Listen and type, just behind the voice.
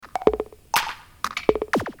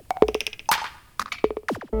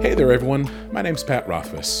Hey there, everyone. My name's Pat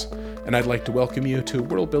Rothfuss, and I'd like to welcome you to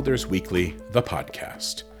Worldbuilders Weekly, the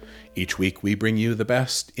podcast. Each week, we bring you the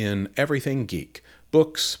best in everything geek: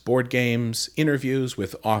 books, board games, interviews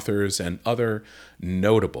with authors, and other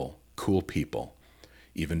notable, cool people.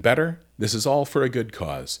 Even better, this is all for a good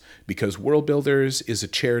cause, because Worldbuilders is a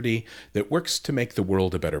charity that works to make the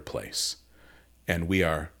world a better place. And we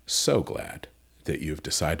are so glad that you've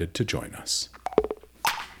decided to join us.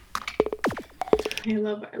 I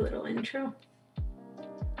love our little intro.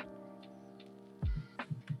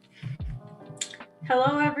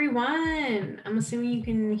 Hello, everyone. I'm assuming you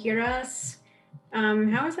can hear us.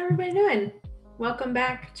 How is everybody doing? Welcome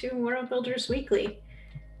back to Worldbuilders Weekly.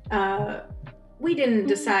 We didn't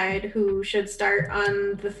decide who should start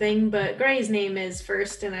on the thing, but Gray's name is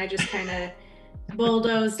first, and I just kind of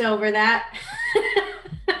bulldozed over that.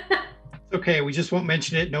 Okay, we just won't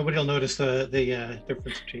mention it. Nobody will notice the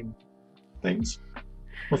difference between things.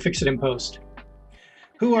 We'll fix it in post.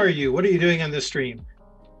 Who are you? What are you doing on this stream?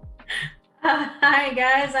 Hi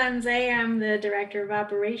guys, I'm Zay. I'm the Director of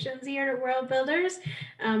Operations here at Worldbuilders.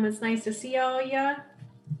 It's nice to see all ya.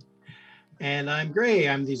 And I'm Gray.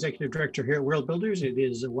 I'm the Executive Director here at Worldbuilders. It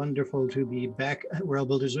is wonderful to be back at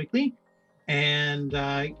Worldbuilders Weekly. And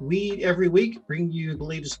we, every week, bring you the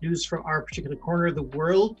latest news from our particular corner of the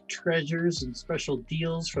world, treasures and special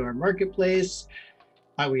deals from our marketplace.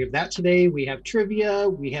 We have that today. We have trivia.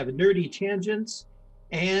 We have nerdy tangents.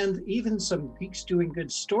 And even some geeks doing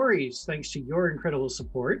good stories, thanks to your incredible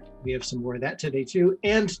support. We have some more of that today, too.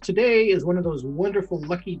 And today is one of those wonderful,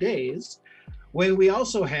 lucky days when we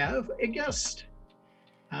also have a guest,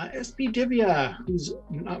 SP Divya, whose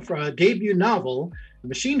for a debut novel,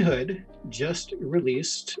 Machinehood, just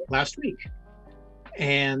released last week.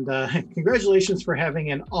 And congratulations for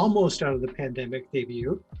having an almost out of the pandemic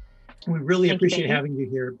debut. We really appreciate having you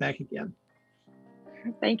here back again.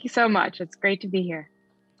 Thank you so much. It's great to be here.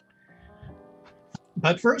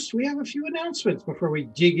 But first, we have a few announcements before we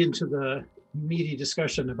dig into the meaty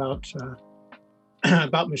discussion about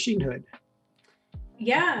Machinehood.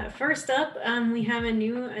 Yeah, first up, we have a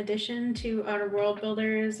new addition to our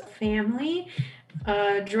Worldbuilders family.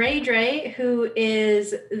 Dre, who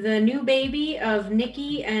is the new baby of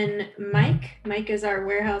Nikki and Mike. Mike is our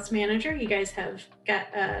warehouse manager. You guys have got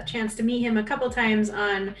a chance to meet him a couple times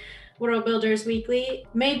on Worldbuilders Weekly.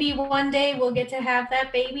 Maybe one day we'll get to have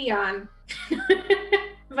that baby on.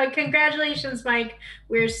 But congratulations, Mike.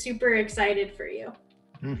 We're super excited for you.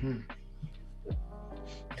 Mm-hmm.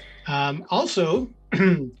 Also,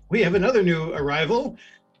 we have another new arrival.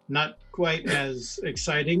 Not quite as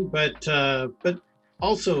exciting, but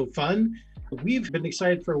also fun. We've been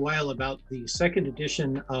excited for a while about the second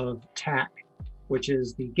edition of TAC, which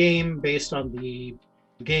is the game based on the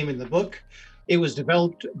game in the book. It was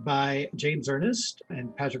developed by James Ernest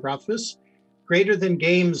and Patrick Rothfuss. Greater Than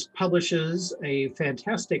Games publishes a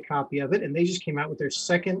fantastic copy of it, and they just came out with their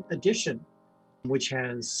second edition, which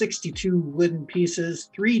has 62 wooden pieces,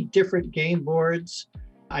 3 different game boards.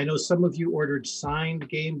 I know some of you ordered signed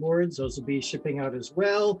game boards. Those will be shipping out as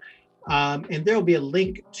well. And there'll be a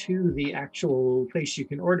link to the actual place you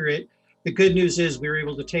can order it. The good news is we were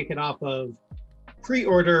able to take it off of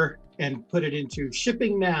pre-order and put it into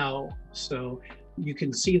shipping now. So you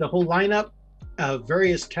can see the whole lineup of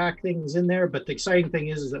various TAC things in there. But the exciting thing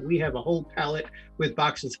is that we have a whole pallet with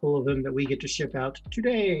boxes full of them that we get to ship out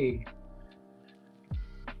today.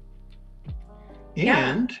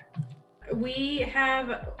 And we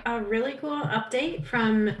have a really cool update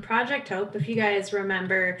from Project Hope. If you guys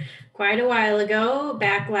remember, quite a while ago,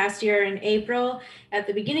 back last year in April, at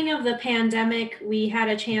the beginning of the pandemic, we had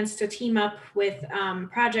a chance to team up with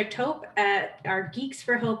Project Hope at our Geeks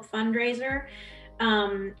for Hope fundraiser.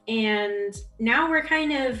 And now we're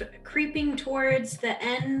kind of creeping towards the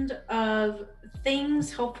end of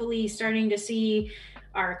things, hopefully starting to see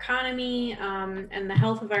our economy and the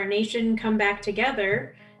health of our nation come back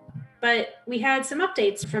together. But we had some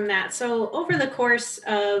updates from that. So over the course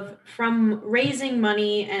of from raising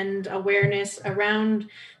money and awareness around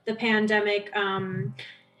the pandemic,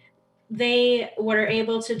 they were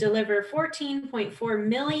able to deliver 14.4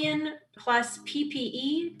 million plus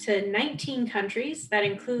PPE to 19 countries. That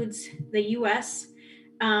includes the US.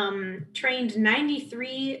 Trained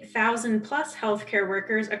 93,000 plus healthcare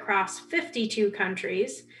workers across 52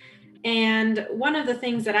 countries. And one of the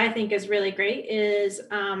things that I think is really great is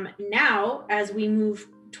now, as we move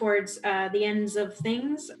towards the ends of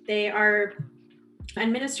things, they are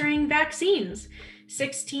administering vaccines.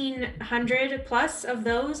 1,600 plus of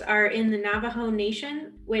those are in the Navajo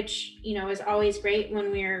Nation, which, you know, is always great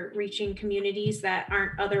when we're reaching communities that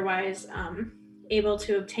aren't otherwise able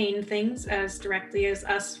to obtain things as directly as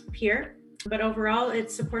us here. But overall,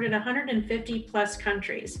 it supported 150 plus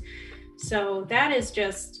countries. So that is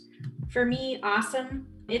just, for me, awesome.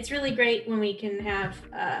 It's really great when we can have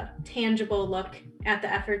a tangible look at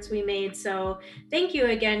the efforts we made. So thank you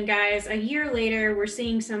again, guys. A year later, we're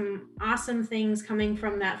seeing some awesome things coming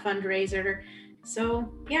from that fundraiser.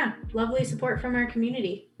 So yeah, lovely support from our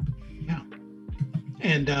community. Yeah.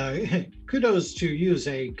 And kudos to you,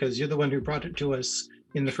 Zay, because you're the one who brought it to us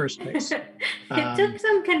in the first place. It took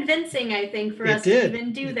some convincing, I think, for us to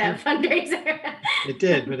even do that fundraiser. It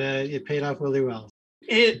did, but it paid off really well.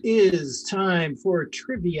 It is time for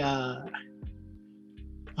trivia.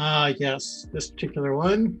 Yes, this particular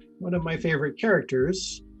one of my favorite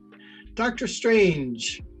characters, Dr.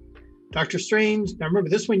 Strange. Dr. Strange, now remember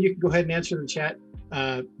this one, you can go ahead and answer in the chat.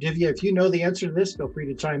 Divya, if you know the answer to this, feel free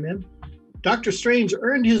to chime in. Dr. Strange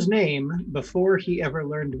earned his name before he ever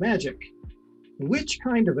learned magic. Which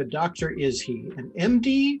kind of a doctor is he, an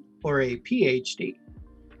MD or a PhD?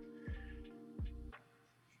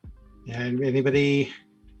 And anybody?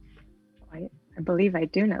 I believe I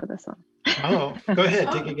do know this one. Oh, go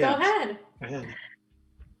ahead, take a guess. Go ahead.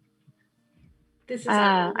 This is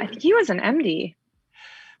I think he was an MD.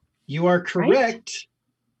 You are correct.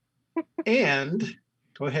 Right? And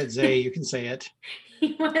go ahead, Zay, you can say it.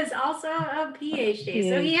 He was also a PhD.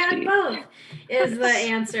 So he had both is the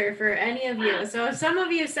answer for any of you. So if some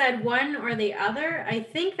of you said one or the other, I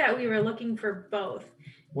think that we were looking for both.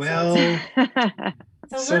 Well,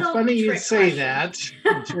 so funny you say that.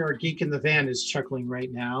 I'm sure our geek in the van is chuckling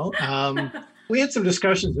right now. We had some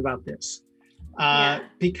discussions about this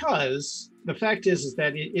because the fact is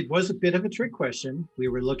that it was a bit of a trick question. We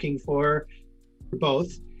were looking for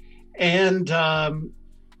both. And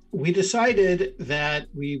we decided that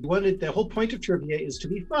we wanted, the whole point of trivia is to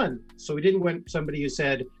be fun. So we didn't want somebody who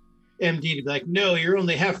said MD to be like, no, you're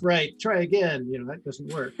only half right, try again. That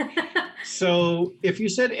doesn't work. So if you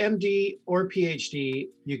said MD or PhD,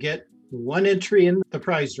 you get one entry in the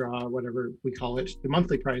prize draw, whatever we call it, the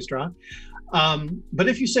monthly prize draw. But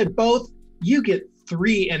if you said both, you get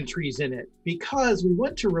 3 entries in it, because we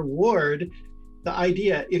want to reward the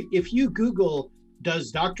idea. If you Google,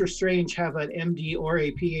 does Dr. Strange have an MD or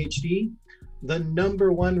a PhD? The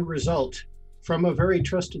number one result from a very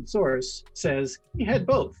trusted source says he had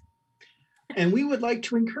both. And we would like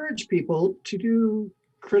to encourage people to do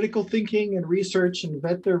critical thinking and research and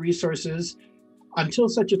vet their resources until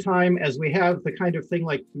such a time as we have the kind of thing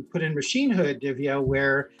like we put in Machinehood, Divya,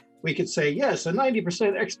 where we could say, yes, a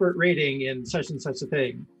 90% expert rating in such and such a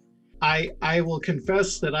thing. I will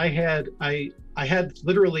confess that I had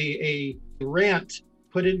literally a rant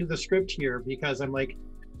put into the script here, because I'm like,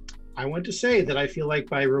 I want to say that I feel like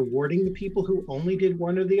by rewarding the people who only did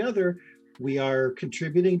one or the other, we are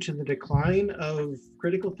contributing to the decline of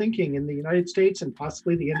critical thinking in the United States and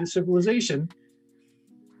possibly the end of civilization.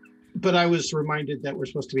 But I was reminded that we're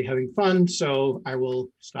supposed to be having fun, so I will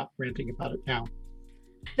stop ranting about it now.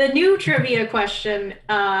 The new trivia question.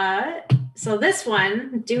 So this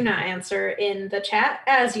one, do not answer in the chat,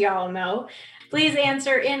 as y'all know. Please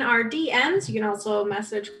answer in our DMs. You can also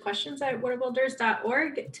message questions at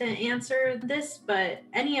worldbuilders.org to answer this, but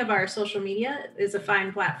any of our social media is a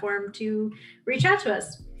fine platform to reach out to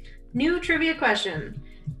us. New trivia question.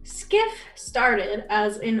 Skiff started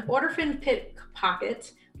as an orphan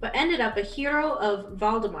pickpocket, but ended up a hero of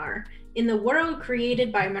Valdemar in the world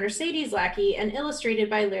created by Mercedes Lackey and illustrated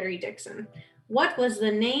by Larry Dixon. What was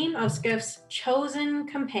the name of Skiff's chosen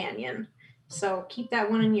companion? So keep that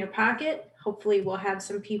one in your pocket. Hopefully we'll have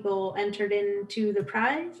some people entered into the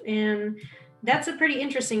prize. And that's a pretty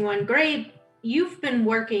interesting one. Gray, you've been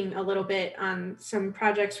working a little bit on some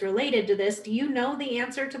projects related to this. Do you know the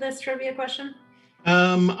answer to this trivia question?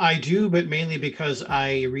 I do, but mainly because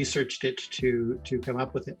I researched it to come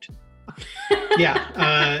up with it.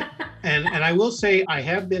 Yeah. And I will say I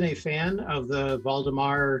have been a fan of the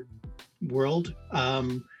Valdemar world.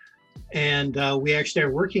 And we actually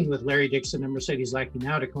are working with Larry Dixon and Mercedes Lackey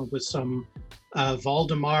now to come up with some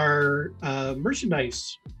Valdemar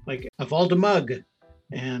merchandise, like a Valdemug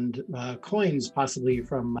and coins possibly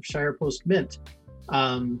from Shire Post Mint.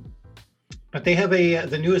 But they have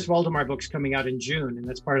the newest Valdemar books coming out in June, and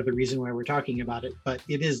that's part of the reason why we're talking about it. But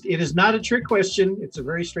it is not a trick question. It's a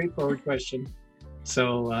very straightforward question.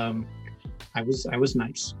 So I was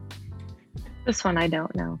nice. This one I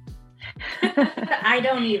don't know. I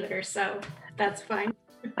don't either, so that's fine.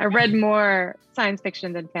 I read more science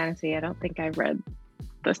fiction than fantasy. I don't think I read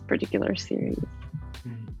this particular series.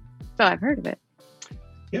 So I've heard of it.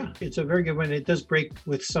 Yeah, it's a very good one. It does break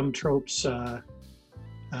with some tropes,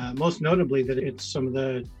 most notably that it's some of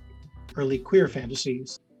the early queer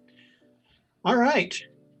fantasies. All right.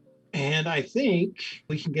 And I think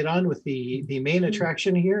we can get on with the main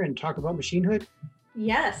attraction here and talk about Machinehood.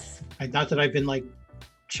 Yes. Not that I've been like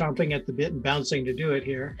chomping at the bit and bouncing to do it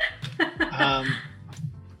here.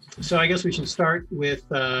 So I guess we should start with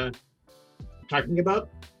talking about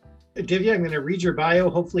Divya. I'm going to read your bio.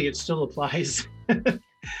 Hopefully it still applies.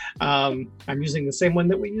 I'm using the same one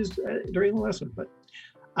that we used during the last one. But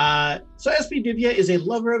so SB Divya is a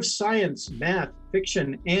lover of science, math,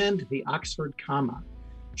 fiction, and the Oxford comma.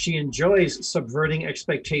 She enjoys subverting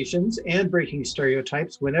expectations and breaking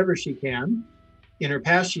stereotypes whenever she can. In her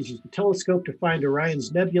past, she's used a telescope to find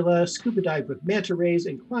Orion's nebula, scuba dived with manta rays,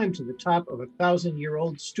 and climbed to the top of a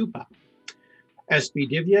 1,000-year-old stupa. SB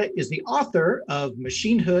Divya is the author of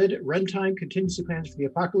Machinehood, Runtime Contingency Plans for the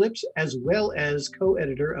Apocalypse, as well as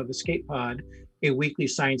co-editor of Escape Pod, a weekly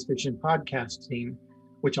science fiction podcast team,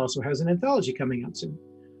 which also has an anthology coming out soon.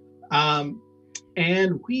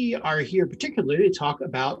 And we are here particularly to talk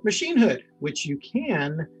about Machinehood, which you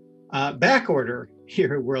can back order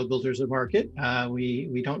here at Worldbuilders Market.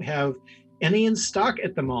 We don't have any in stock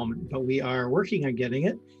at the moment, but we are working on getting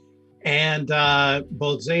it. And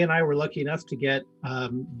both Zay and I were lucky enough to get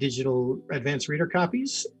digital advanced reader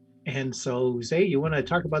copies. And so, Zay, you want to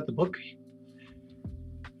talk about the book?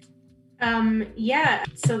 Yeah,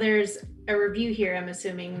 so there's a review here, I'm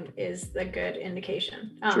assuming is a good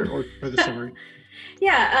indication. Sure, or the summary.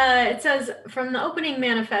 Yeah, it says, from the opening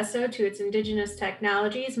manifesto to its indigenous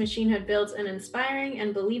technologies, Machinehood builds an inspiring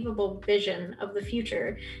and believable vision of the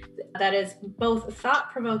future that is both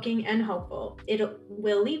thought-provoking and hopeful. It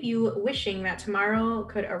will leave you wishing that tomorrow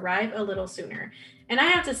could arrive a little sooner. And I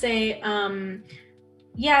have to say,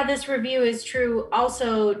 yeah, this review is true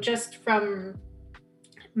also just from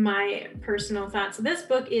my personal thoughts. This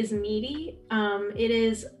book is meaty. It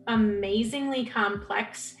is amazingly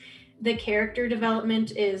complex. The character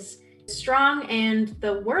development is strong and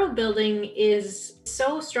the world building is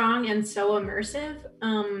so strong and so immersive.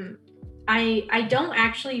 I don't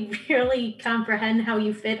actually really comprehend how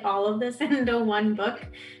you fit all of this into one book,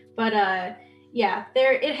 but yeah,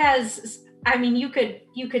 it has, I mean, you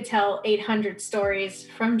could tell 800 stories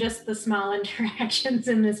from just the small interactions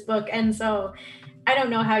in this book. And so I don't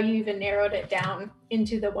know how you even narrowed it down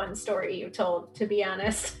into the one story you told, to be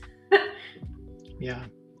honest. Yeah.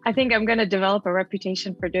 I think I'm going to develop a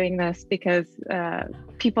reputation for doing this because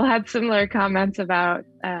people had similar comments about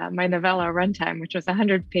my novella Runtime, which was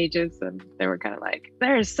 100 pages. And they were kind of like,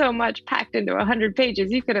 there's so much packed into 100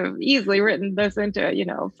 pages. You could have easily written this into a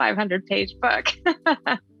 500-page book.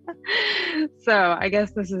 So I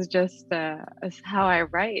guess this is just how I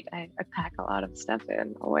write. I pack a lot of stuff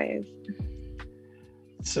in always.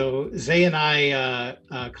 So Zay and I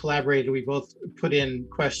collaborated. We both put in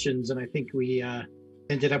questions, and I think we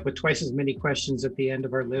ended up with twice as many questions at the end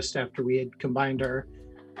of our list after we had combined our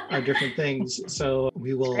different things. So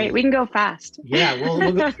we will. Great, we can go fast. Yeah,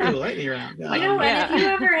 we'll go through lightning round.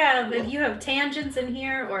 And if you have tangents in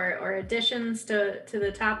here or additions to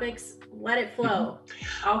the topics, let it flow.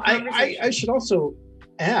 I should also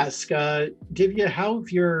ask, Divya, how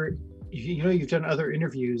have you've done other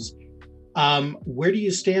interviews. Where do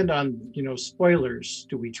you stand on, spoilers?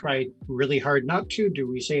 Do we try really hard not to?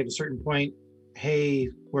 Do we say at a certain point, hey,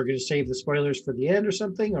 we're going to save the spoilers for the end or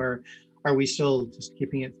something? Or are we still just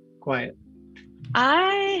keeping it quiet?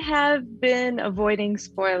 I have been avoiding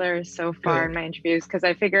spoilers so far in my interviews because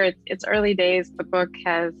I figure it's early days. The book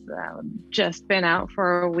has just been out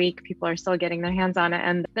for a week. People are still getting their hands on it.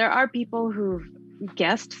 And there are people who've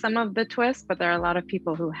guessed some of the twists, but there are a lot of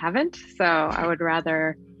people who haven't. So I would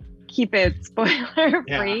rather keep it spoiler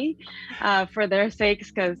free for their sakes,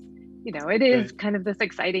 because it is kind of this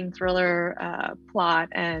exciting thriller plot,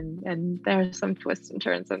 and there are some twists and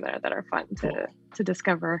turns in there that are fun to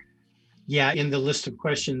discover. Yeah, in the list of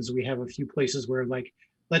questions, we have a few places where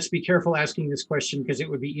let's be careful asking this question because it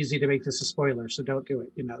would be easy to make this a spoiler, so don't do it,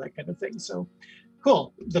 that kind of thing. So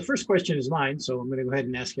cool. The first question is mine, so I'm going to go ahead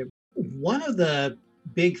and ask it. One of the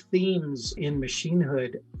big themes in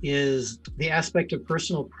Machinehood is the aspect of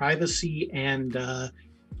personal privacy and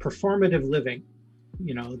performative living,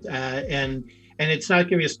 and it's not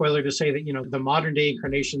going to be a spoiler to say that, the modern day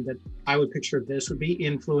incarnation that I would picture of this would be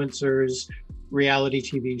influencers, reality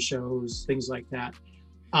TV shows, things like that.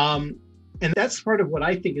 And that's part of what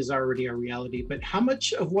I think is already our reality. But how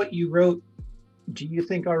much of what you wrote do you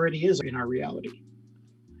think already is in our reality?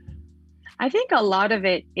 I think a lot of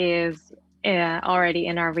it is already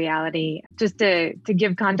in our reality. Just to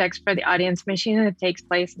give context for the audience, Machinehood takes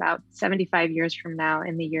place about 75 years from now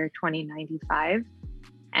in the year 2095.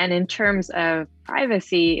 And in terms of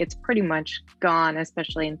privacy, it's pretty much gone,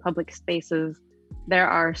 especially in public spaces. There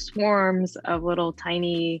are swarms of little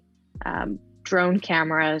tiny drone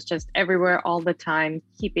cameras just everywhere all the time,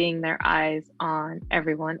 keeping their eyes on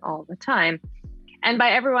everyone all the time. And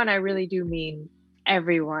by everyone, I really do mean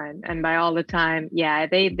everyone. And by all the time, yeah,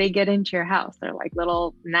 they get into your house. They're like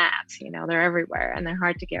little gnats, they're everywhere and they're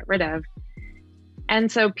hard to get rid of. And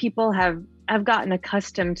so people have gotten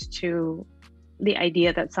accustomed to the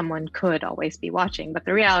idea that someone could always be watching. But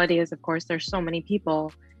the reality is, of course, there's so many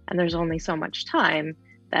people and there's only so much time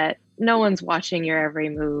that no one's watching your every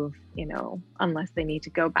move, unless they need to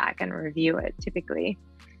go back and review it typically.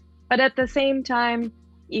 But at the same time,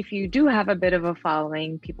 if you do have a bit of a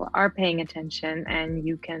following, people are paying attention and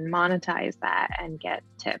you can monetize that and get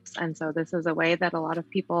tips. And so this is a way that a lot of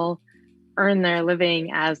people earn their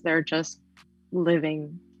living as they're just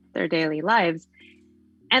living their daily lives.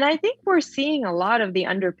 And I think we're seeing a lot of the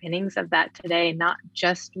underpinnings of that today, not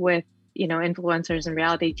just with, influencers and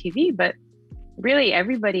reality TV, but really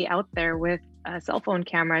everybody out there with a cell phone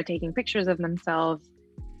camera taking pictures of themselves,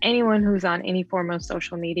 anyone who's on any form of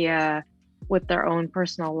social media with their own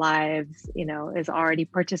personal lives, is already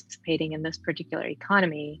participating in this particular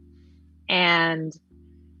economy. And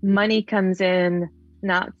money comes in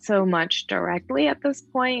not so much directly at this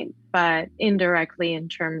point, but indirectly in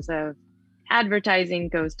terms of advertising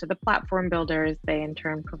goes to the platform builders. They in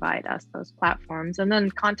turn provide us those platforms. And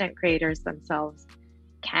then content creators themselves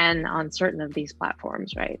can, on certain of these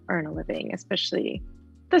platforms, right, earn a living, especially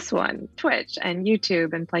this one, Twitch and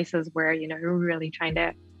YouTube, and places where, you're really trying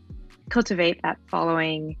to cultivate that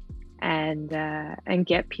following and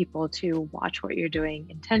get people to watch what you're doing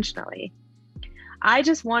intentionally. I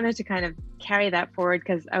just wanted to kind of carry that forward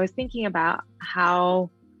because I was thinking about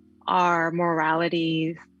how our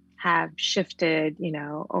moralities have shifted,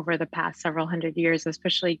 over the past several hundred years,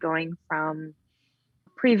 especially going from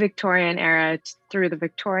pre-Victorian era through the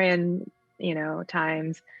Victorian,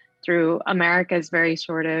 times, through America's very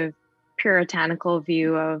sort of puritanical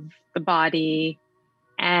view of the body.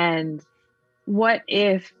 And what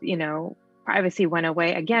if, privacy went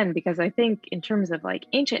away again? Because I think in terms of like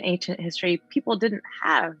ancient history, people didn't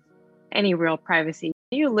have any real privacy.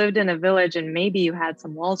 You lived in a village and maybe you had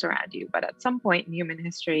some walls around you, but at some point in human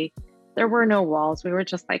history, there were no walls. We were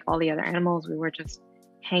just like all the other animals. We were just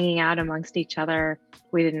hanging out amongst each other.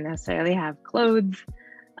 We didn't necessarily have clothes,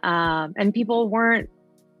 and people weren't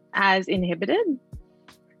as inhibited.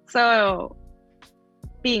 So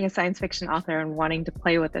being a science fiction author and wanting to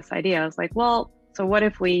play with this idea, I was like, well, so what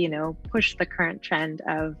if we, push the current trend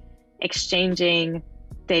of exchanging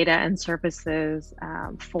data and services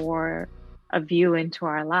for a view into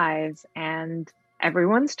our lives, and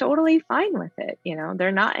everyone's totally fine with it.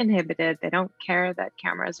 They're not inhibited. They don't care that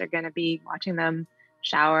cameras are going to be watching them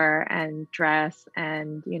shower and dress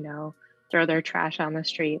and, throw their trash on the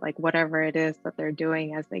street, like whatever it is that they're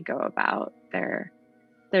doing as they go about their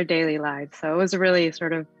daily lives. So it was a really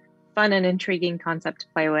sort of fun and intriguing concept to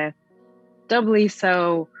play with. Doubly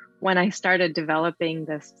so when I started developing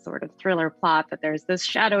this sort of thriller plot that there's this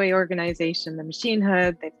shadowy organization, the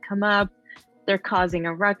Machinehood, they've come up, they're causing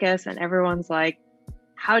a ruckus, and everyone's like,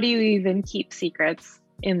 how do you even keep secrets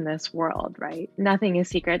in this world, right? Nothing is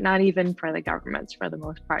secret, not even for the governments for the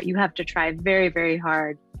most part. You have to try very, very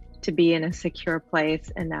hard to be in a secure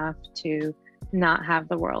place enough to not have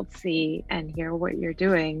the world see and hear what you're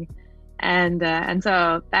doing. And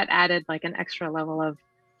so that added like an extra level of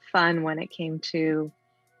fun when it came to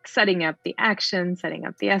setting up the action, setting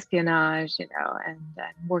up the espionage, and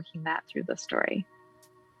working that through the story.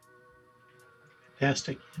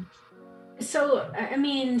 Fantastic. So, I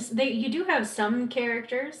mean, you do have some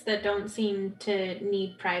characters that don't seem to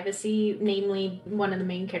need privacy, namely one of the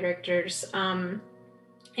main characters.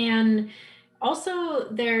 And also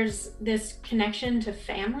there's this connection to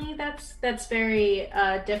family that's very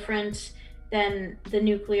different than the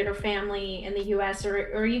nuclear family in the US,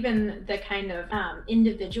 or even the kind of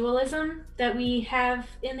individualism that we have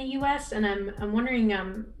in the US. And I'm wondering,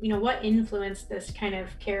 what influenced this kind of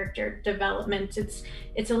character development?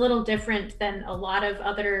 It's a little different than a lot of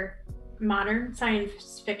other modern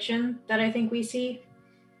science fiction that I think we see.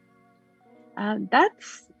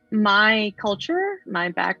 That's my culture, my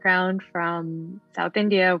background from South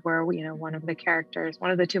India, where one of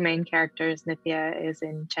the two main characters, Nithya, is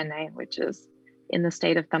in Chennai, which is in the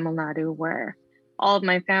state of Tamil Nadu, where all of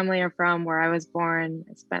my family are from, where I was born.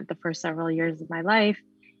 I spent the first several years of my life,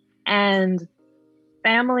 and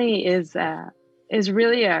family is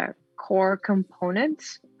really a core component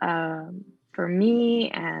for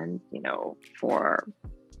me, and for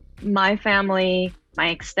my family. my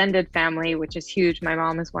extended family, which is huge. My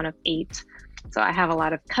mom is one of 8. So I have a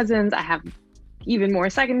lot of cousins. I have even more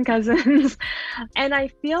second cousins. And I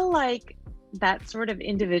feel like that sort of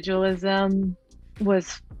individualism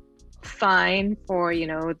was fine for,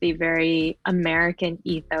 the very American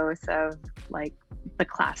ethos of like the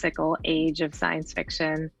classical age of science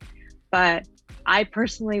fiction. But I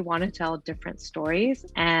personally want to tell different stories,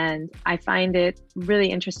 and I find it really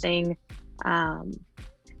interesting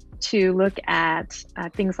to look at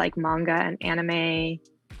things like manga and anime,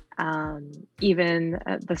 even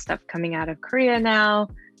the stuff coming out of Korea now,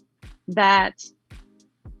 that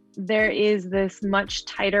there is this much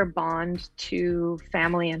tighter bond to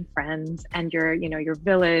family and friends and your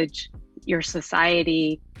village, your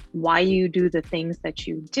society, why you do the things that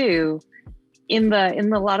you do. In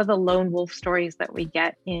a lot of the lone wolf stories that we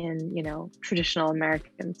get in, traditional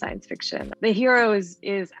American science fiction, the hero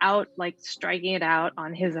is out like striking it out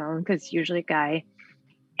on his own, because usually a guy,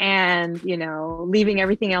 and leaving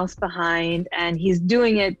everything else behind, and he's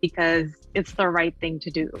doing it because it's the right thing to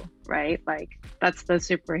do, right? Like that's the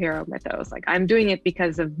superhero mythos. Like I'm doing it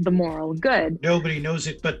because of the moral good. Nobody knows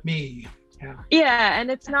it but me. Yeah, and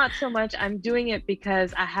it's not so much I'm doing it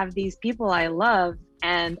because I have these people I love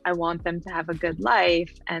and I want them to have a good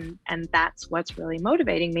life, and that's what's really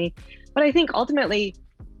motivating me. But I think ultimately,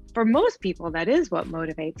 for most people, that is what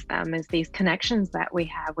motivates them, is these connections that we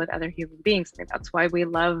have with other human beings. I think that's why we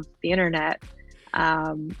love the internet.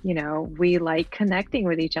 We like connecting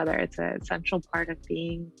with each other. It's an essential part of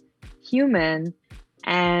being human.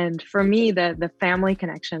 And for me, the family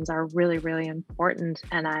connections are really, really important.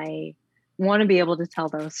 And I want to be able to tell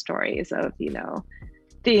those stories of,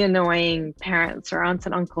 the annoying parents or aunts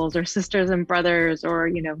and uncles or sisters and brothers, or,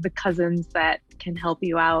 the cousins that can help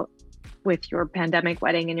you out with your pandemic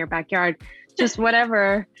wedding in your backyard, just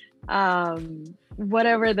whatever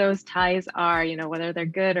those ties are, whether they're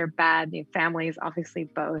good or bad. Families, obviously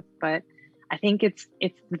both, but I think it's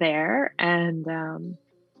there. And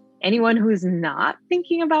anyone who's not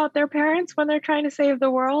thinking about their parents when they're trying to save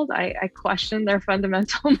the world, I question their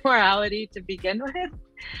fundamental morality to begin with.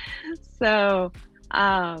 So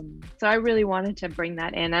I really wanted to bring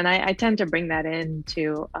that in, and I tend to bring that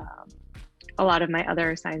into a lot of my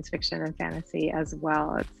other science fiction and fantasy as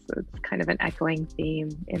well. It's kind of an echoing theme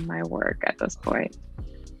in my work at this point.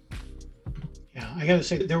 Yeah, I gotta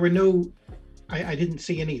say, there were I didn't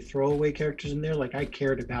see any throwaway characters in there. Like I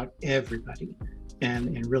cared about everybody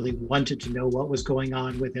and really wanted to know what was going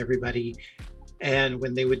on with everybody. And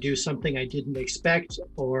when they would do something I didn't expect,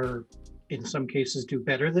 or in some cases do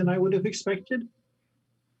better than I would have expected,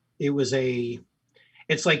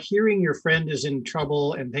 it's like hearing your friend is in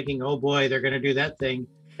trouble and thinking, oh boy, they're going to do that thing.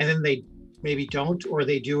 And then they maybe don't, or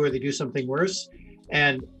they do something worse.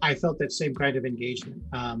 And I felt that same kind of engagement.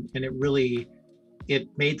 And it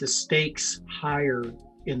made the stakes higher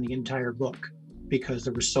in the entire book, because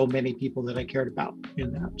there were so many people that I cared about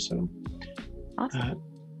in that. So awesome.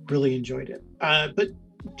 Really enjoyed it. But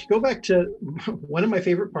to go back to one of my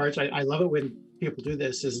favorite parts, I love it when people do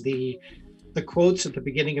this, is the quotes at the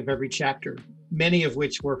beginning of every chapter, many of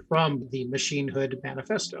which were from the Machinehood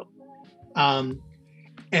manifesto. And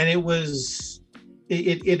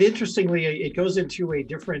it interestingly, it goes into a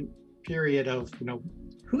different period of,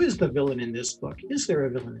 who is the villain in this book? Is there a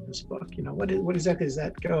villain in this book? What exactly does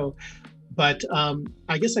that go? But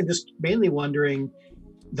I guess I'm just mainly wondering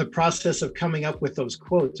the process of coming up with those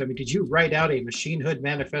quotes. I mean, did you write out a Machinehood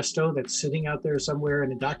manifesto that's sitting out there somewhere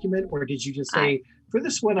in a document, or did you just say, for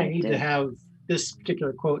this one, I need to have this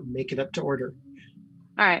particular quote and make it up to order?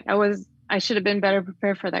 All right. I should have been better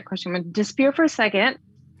prepared for that question. I'm going to disappear for a second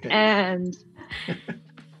and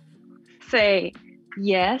say,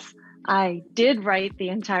 yes, I did write the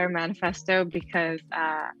entire manifesto, because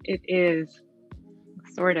it is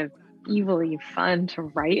sort of evilly fun to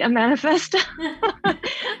write a manifesto.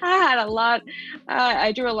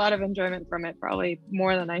 I drew a lot of enjoyment from it, probably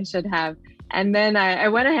more than I should have. And then I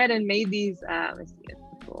went ahead and made these, let's see, it's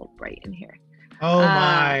a little bright in here. Oh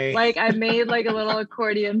my. Like I made like a little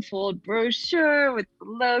accordion fold brochure with the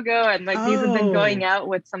logo, and like these have been going out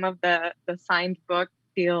with some of the signed book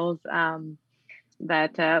deals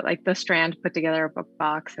that like the Strand put together a book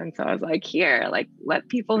box. And so I was like, here, like let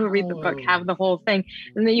people who read the book have the whole thing.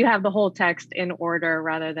 And then you have the whole text in order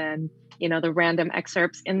rather than, the random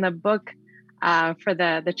excerpts in the book. For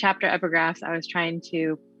the chapter epigraphs, I was trying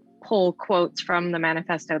to pull quotes from the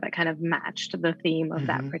manifesto that kind of matched the theme of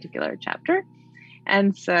that particular chapter.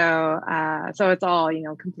 And so it's all,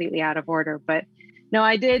 completely out of order. But no,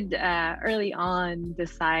 I did early on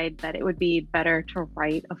decide that it would be better to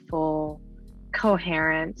write a full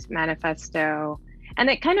coherent manifesto. And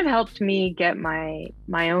it kind of helped me get my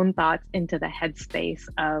own thoughts into the headspace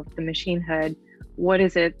of the machinehood. What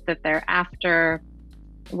is it that they're after?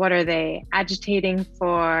 What are they agitating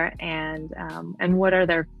for? And what are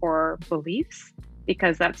their core beliefs?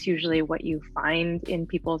 Because that's usually what you find in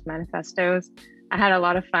people's manifestos. I had a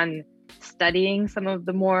lot of fun studying some of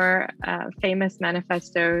the more famous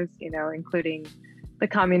manifestos, including the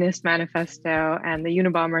Communist Manifesto and the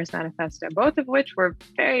Unabomber's Manifesto, both of which were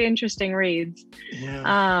very interesting reads.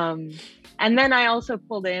 Yeah. And then I also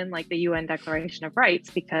pulled in like the UN Declaration of Rights,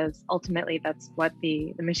 because ultimately that's what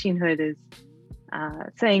the machinehood is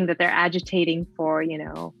saying, that they're agitating for,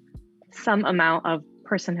 some amount of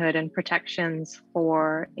personhood and protections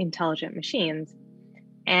for intelligent machines.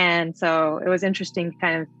 And so it was interesting to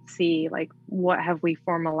kind of see, like, what have we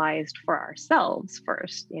formalized for ourselves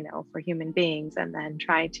first, for human beings, and then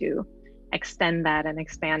try to extend that and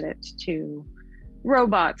expand it to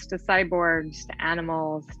robots, to cyborgs, to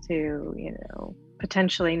animals, to,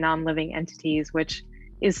 potentially non-living entities, which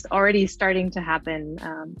is already starting to happen.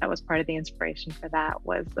 That was part of the inspiration for that,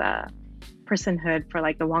 was personhood for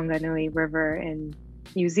like the Wanganui River in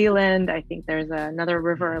New Zealand. I think there's another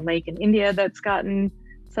river or lake in India that's gotten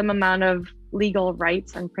some amount of legal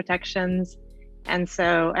rights and protections. And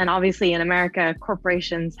obviously in America,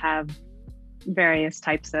 corporations have various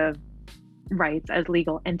types of rights as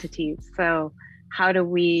legal entities. So how do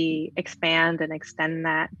we expand and extend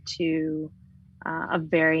that to a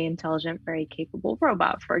very intelligent, very capable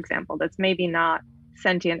robot, for example, that's maybe not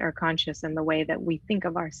sentient or conscious in the way that we think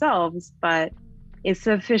of ourselves, but is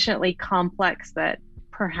sufficiently complex that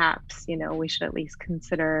perhaps, we should at least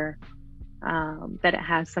consider that it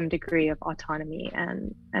has some degree of autonomy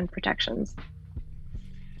and protections.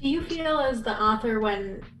 Do you feel as the author,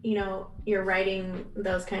 when you're writing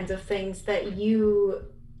those kinds of things, that you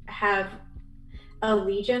have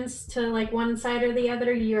allegiance to like one side or the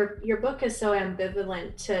other? Your book is so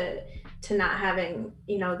ambivalent to not having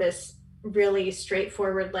this really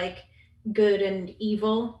straightforward like good and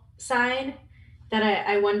evil side, that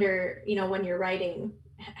I wonder, when you're writing,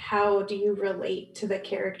 how do you relate to the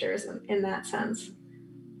characters in that sense?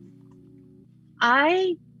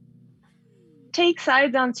 I take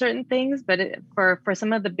sides on certain things, but for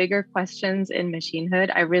some of the bigger questions in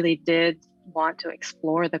Machinehood, I really did want to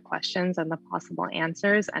explore the questions and the possible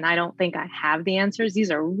answers. And I don't think I have the answers.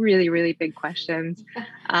 These are really, really big questions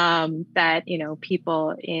that,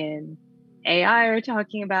 people in AI are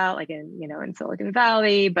talking about, like in Silicon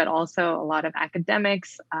Valley, but also a lot of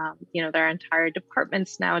academics. There are entire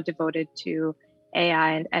departments now devoted to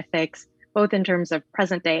AI and ethics, both in terms of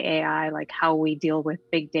present day AI, like how we deal with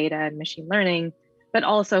big data and machine learning, but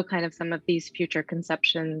also kind of some of these future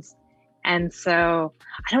conceptions. And so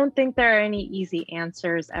I don't think there are any easy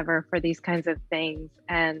answers ever for these kinds of things.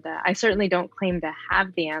 And I certainly don't claim to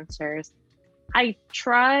have the answers. I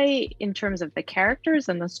try, in terms of the characters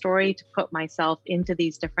and the story, to put myself into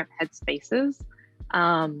these different headspaces.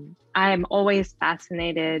 I'm always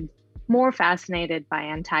more fascinated by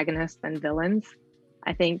antagonists than villains.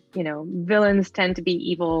 I think, villains tend to be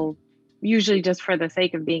evil, usually just for the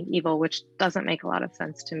sake of being evil, which doesn't make a lot of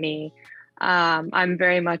sense to me. I'm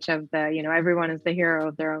very much of the, everyone is the hero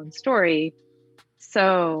of their own story.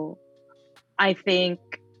 So I think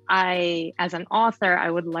as an author,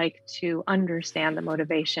 I would like to understand the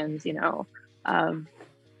motivations, of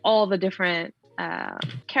all the different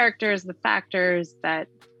characters, the factors that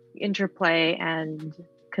interplay and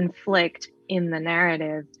conflict in the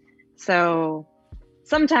narrative. So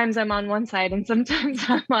sometimes I'm on one side and sometimes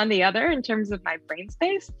I'm on the other in terms of my brain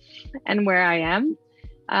space and where I am.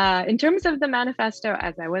 In terms of the manifesto,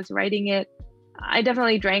 as I was writing it, I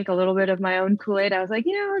definitely drank a little bit of my own Kool-Aid. I was like,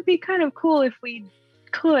 it'd be kind of cool if we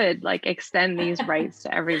could like extend these rights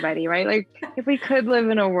to everybody, right? Like if we could live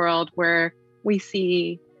in a world where we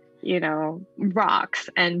see, rocks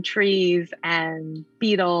and trees and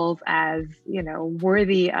beetles as,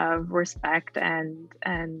 worthy of respect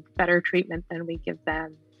and better treatment than we give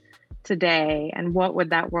them today. And what would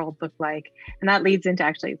that world look like? And that leads into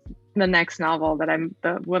actually the next novel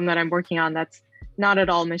the one that I'm working on, that's not at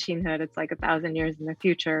all Machinehood. It's like 1,000 years in the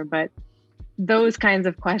future, but those kinds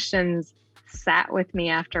of questions sat with me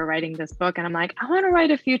after writing this book. And I'm like, I want to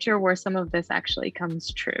write a future where some of this actually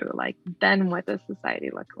comes true. Like, then what does society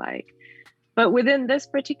look like? But within this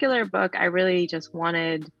particular book, I really just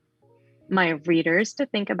wanted my readers to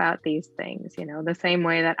think about these things, the same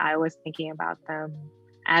way that I was thinking about them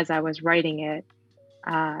as I was writing it.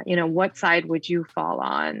 What side would you fall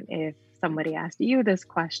on if somebody asked you this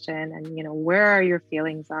question? And, where are your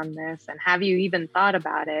feelings on this? And have you even thought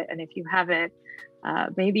about it? And if you haven't,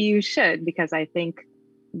 maybe you should, because I think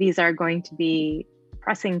these are going to be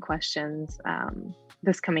pressing questions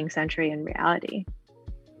this coming century in reality.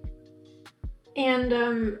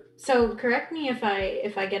 And so correct me if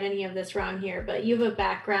I get any of this wrong here, but you have a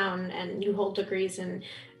background and you hold degrees in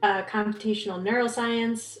computational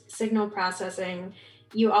neuroscience, signal processing.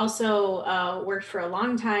 You also worked for a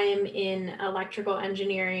long time in electrical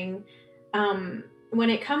engineering. When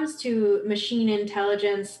it comes to machine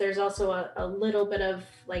intelligence, there's also a little bit of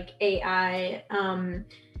like AI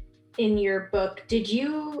in your book. Did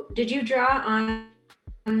you draw on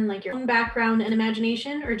like your own background and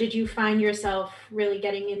imagination, or did you find yourself really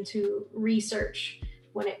getting into research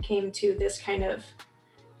when it came to this kind of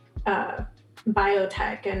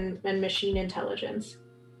biotech and machine intelligence?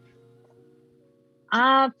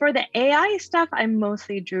 For the AI stuff, I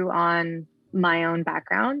mostly drew on my own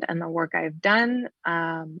background and the work I've done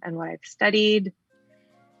and what I've studied.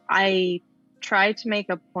 I try to make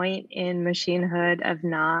a point in Machinehood of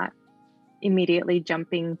not immediately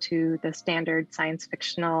jumping to the standard science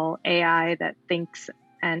fictional AI that thinks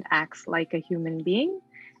and acts like a human being,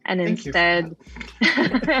 and instead,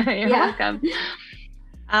 you're welcome.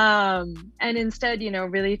 And instead,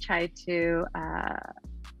 really try to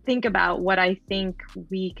think about what I think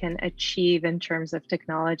we can achieve in terms of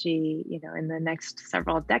technology, in the next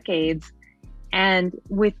several decades. And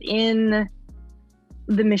within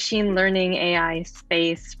the machine learning AI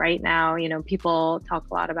space right now, people talk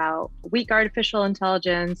a lot about weak artificial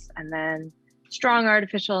intelligence and then strong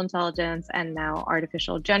artificial intelligence and now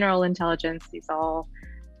artificial general intelligence. These all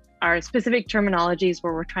are specific terminologies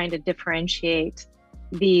where we're trying to differentiate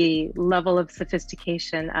the level of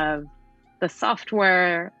sophistication of the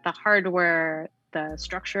software, the hardware, the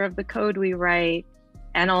structure of the code we write,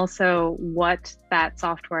 and also what that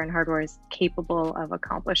software and hardware is capable of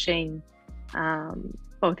accomplishing,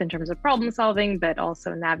 both in terms of problem solving, but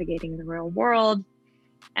also navigating the real world.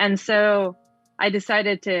 And so I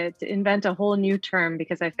decided to invent a whole new term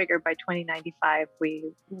because I figured by 2095,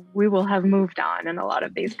 we will have moved on in a lot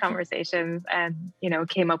of these conversations, and,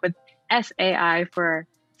 came up with SAI for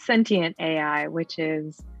sentient AI, which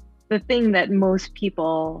is the thing that most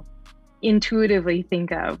people intuitively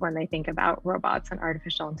think of when they think about robots and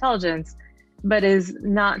artificial intelligence, but is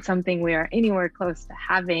not something we are anywhere close to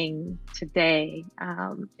having today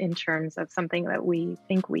in terms of something that we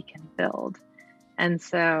think we can build. And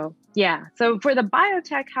so, so for the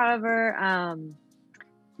biotech, however,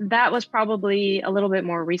 that was probably a little bit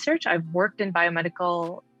more research. I've worked in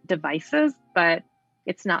biomedical devices, but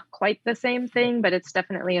it's not quite the same thing, but it's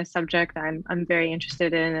definitely a subject I'm very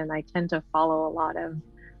interested in, and I tend to follow a lot of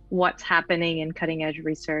what's happening in cutting edge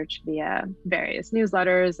research via various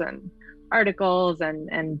newsletters and articles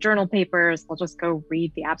and journal papers. I'll just go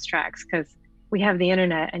read the abstracts because we have the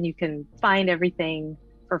internet and you can find everything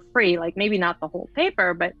for free, like maybe not the whole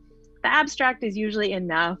paper, but the abstract is usually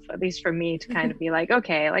enough, at least for me, to kind of be like,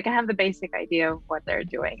 okay, like I have the basic idea of what they're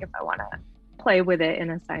doing if I want to play with it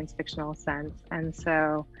in a science fictional sense. And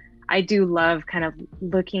so I do love kind of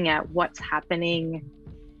looking at what's happening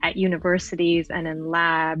at universities and in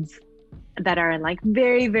labs that are in like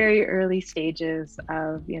very, very early stages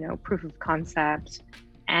of, proof of concept,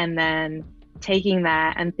 and then taking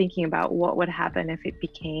that and thinking about what would happen if it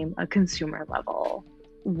became a consumer level,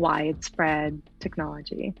 widespread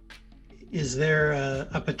technology. Is there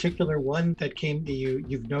a particular one that came to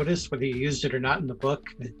you've noticed, whether you used it or not in the book?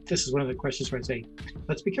 This is one of the questions where I say,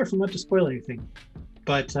 let's be careful not to spoil anything.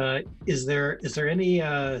 But is there any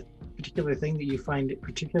particular thing that you find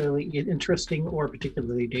particularly interesting or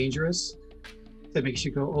particularly dangerous that makes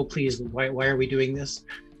you go, oh, please, why are we doing this?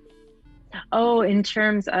 Oh, in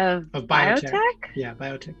terms of biotech? Yeah,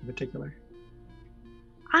 biotech in particular.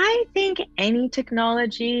 I think any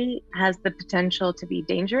technology has the potential to be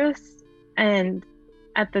dangerous and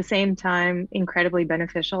at the same time incredibly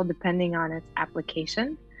beneficial depending on its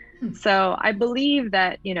application. So I believe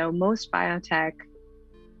that, most biotech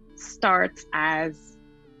starts as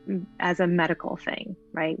a medical thing,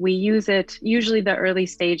 right? We use it usually the early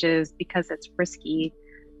stages because it's risky.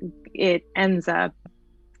 It ends up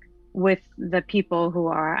with the people who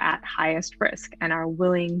are at highest risk and are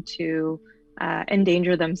willing to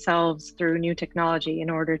endanger themselves through new technology in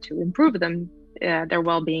order to improve their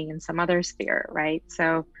well-being in some other sphere, right?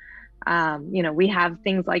 So, we have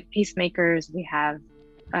things like pacemakers, we have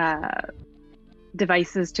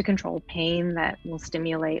devices to control pain that will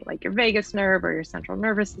stimulate like your vagus nerve or your central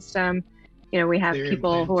nervous system. We have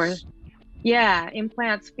people implants. Who are,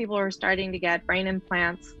 implants, people are starting to get brain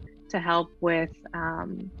implants to help with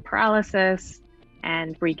paralysis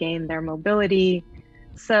and regain their mobility.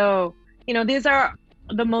 So, these are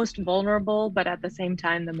the most vulnerable, but at the same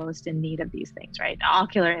time, the most in need of these things, right?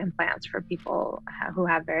 Ocular implants for people who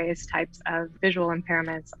have various types of visual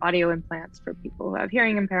impairments, audio implants for people who have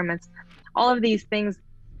hearing impairments. All of these things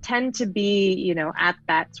tend to be, at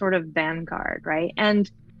that sort of vanguard, right? And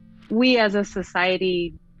we as a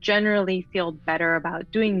society generally feel better about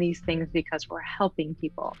doing these things because we're helping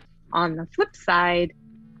people. On the flip side,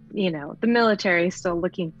 the military is still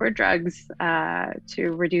looking for drugs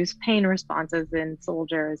to reduce pain responses in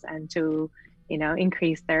soldiers and to,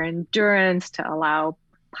 increase their endurance, to allow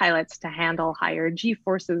pilots to handle higher G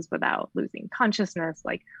forces without losing consciousness,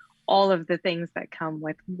 like all of the things that come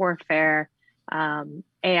with warfare,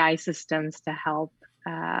 AI systems to help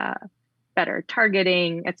better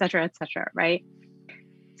targeting, et cetera, right?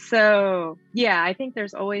 So yeah, I think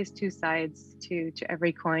there's always two sides to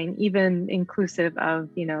every coin, even inclusive of,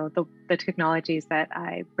 the technologies that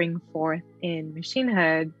I bring forth in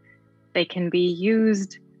Machinehood. They can be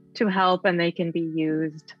used to help and they can be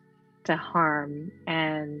used to harm.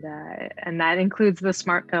 And that includes the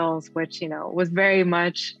smart pills, which, was very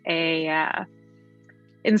much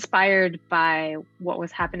inspired by what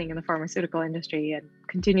was happening in the pharmaceutical industry and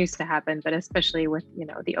continues to happen, but especially with,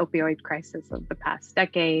 the opioid crisis of the past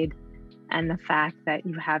decade and the fact that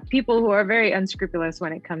you have people who are very unscrupulous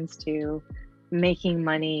when it comes to making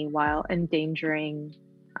money while endangering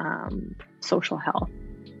social health.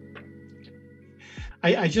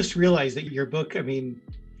 I just realized that your book,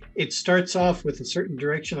 it starts off with a certain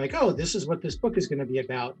direction, like, oh, this is what this book is going to be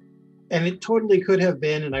about. And it totally could have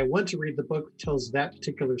been, and I want to read the book that tells that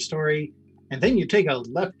particular story. And then you take a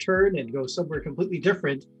left turn and go somewhere completely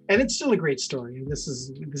different. And it's still a great story. And this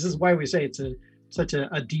is why we say it's such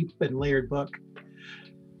a deep and layered book.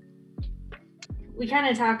 We kind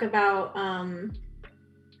of talk about...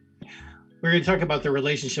 We're going to talk about the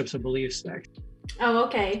relationships and beliefs next. Oh,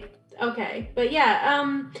 okay. But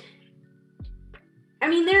yeah,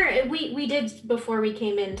 we did, before we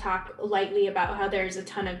came in, talk lightly about how there's a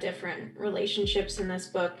ton of different relationships in this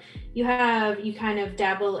book. You kind of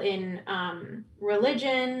dabble in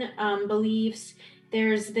religion, beliefs.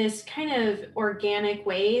 There's this kind of organic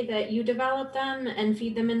way that you develop them and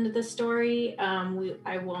feed them into the story.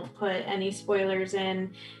 I won't put any spoilers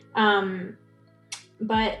in.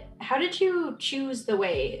 But how did you choose the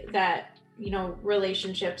way that,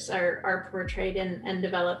 relationships are portrayed and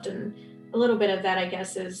developed? And a little bit of that, I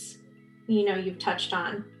guess, is, you've touched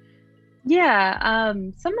on. Yeah,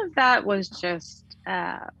 some of that was just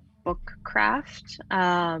book craft.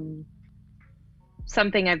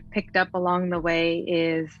 Something I've picked up along the way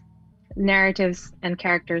is narratives and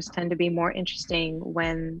characters tend to be more interesting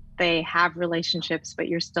when they have relationships, but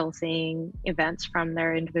you're still seeing events from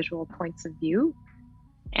their individual points of view.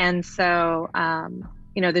 And so,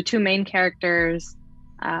 the two main characters,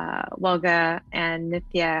 Welga and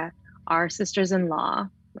Nithya, are sisters-in-law,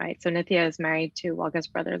 right? So Nithya is married to Welga's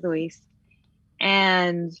brother, Luis.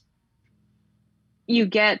 And you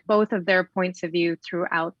get both of their points of view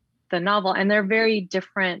throughout the novel. And they're very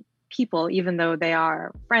different people, even though they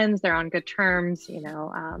are friends, they're on good terms.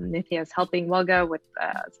 Nithya is helping Welga with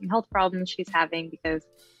some health problems she's having because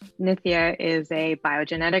Nithya is a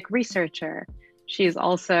biogenetic researcher. She's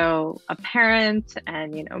also a parent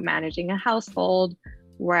and, managing a household,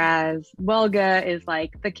 whereas Welga is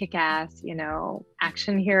like the kick-ass,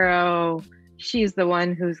 action hero. She's the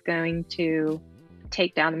one who's going to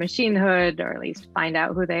take down the Machinehood, or at least find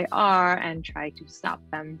out who they are and try to stop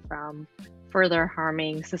them from further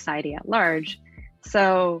harming society at large.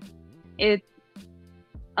 So it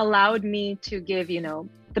allowed me to give,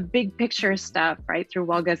 the big picture stuff, right, through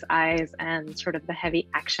Welga's eyes and sort of the heavy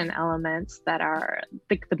action elements that are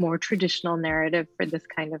the more traditional narrative for this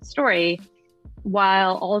kind of story,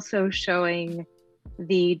 while also showing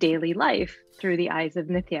the daily life through the eyes of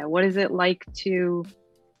Nithya. What is it like to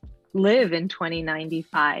live in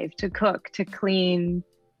 2095, to cook, to clean,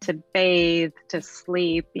 to bathe, to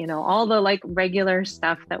sleep, all the regular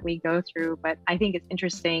stuff that we go through. But I think it's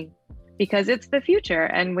interesting because it's the future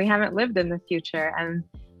and we haven't lived in the future. And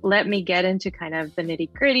let me get into kind of the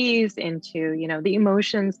nitty gritties, into, the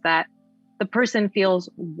emotions that the person feels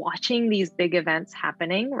watching these big events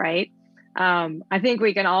happening, right? I think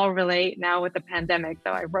we can all relate now with the pandemic,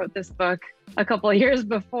 though I wrote this book a couple of years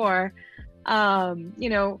before.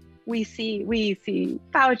 We see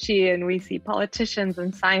Fauci and we see politicians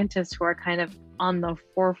and scientists who are kind of on the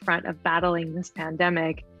forefront of battling this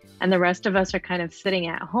pandemic. And the rest of us are kind of sitting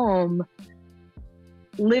at home,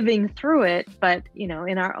 living through it, but, in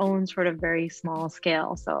our own sort of very small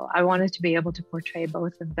scale. So I wanted to be able to portray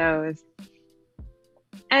both of those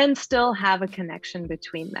and still have a connection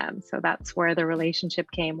between them. So that's where the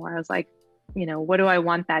relationship came, where I was like, what do I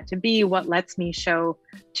want that to be? What lets me show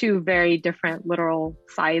two very different literal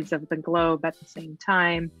sides of the globe at the same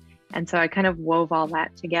time? And so I kind of wove all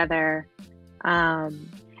that together. And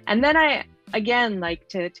then I, again, like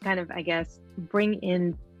to kind of, I guess, bring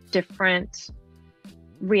in different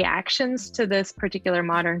reactions to this particular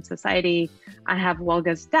modern society. I have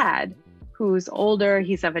Wolga's dad, who's older.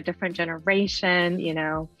 He's of a different generation.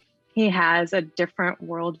 He has a different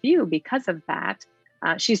worldview because of that.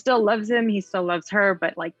 She still loves him. He still loves her,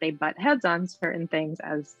 but like they butt heads on certain things,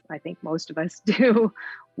 as I think most of us do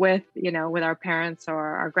with our parents or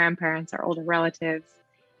our grandparents or older relatives.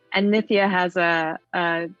 And Nithya has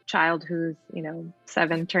a child who's,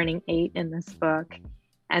 7 turning 8 in this book.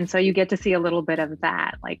 And so you get to see a little bit of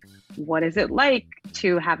that. Like, what is it like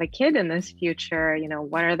to have a kid in this future?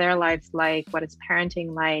 What are their lives like? What is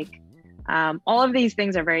parenting like? All of these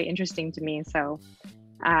things are very interesting to me. So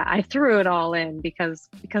I threw it all in because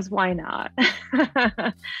why not?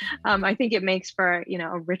 I think it makes for,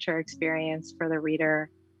 a richer experience for the reader.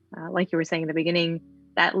 Like you were saying in the beginning,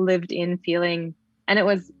 that lived in feeling. And it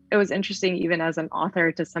was interesting, even as an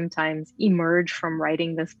author, to sometimes emerge from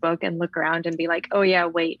writing this book and look around and be like, oh yeah,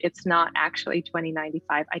 wait, it's not actually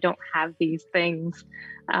 2095. I don't have these things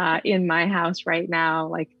in my house right now,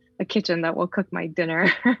 like a kitchen that will cook my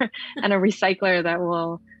dinner and a recycler that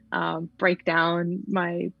will break down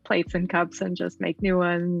my plates and cups and just make new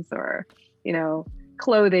ones, or,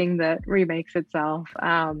 clothing that remakes itself.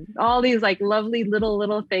 All these like lovely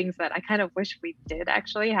little things that I kind of wish we did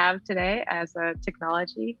actually have today as a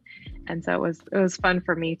technology. And so it was fun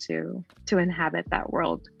for me to inhabit that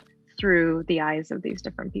world through the eyes of these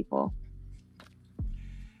different people.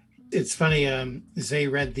 It's funny, Zay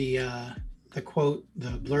read the quote,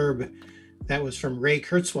 the blurb that was from Ray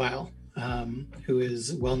Kurzweil, who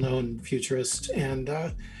is a well-known futurist and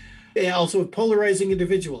also a polarizing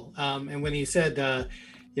individual. And when he said,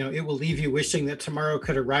 it will leave you wishing that tomorrow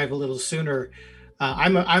could arrive a little sooner.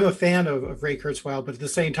 I'm a fan of Ray Kurzweil, but at the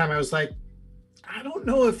same time, I was like, I don't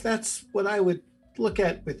know if that's what I would look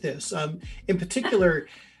at with this. In particular,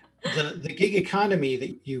 the gig economy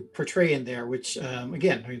that you portray in there, which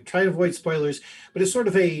again, I try to avoid spoilers, but it's sort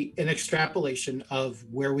of an extrapolation of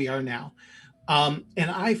where we are now. And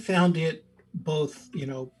I found it both,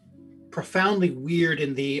 profoundly weird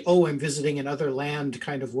in the, I'm visiting another land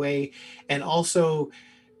kind of way. And also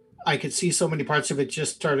I could see so many parts of it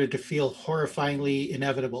just started to feel horrifyingly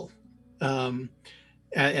inevitable.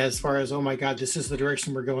 As far as, oh my God, this is the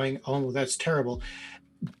direction we're going. Oh, that's terrible.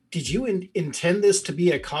 Did you intend this to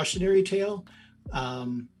be a cautionary tale?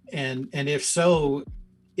 And if so,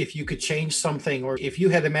 if you could change something, or if you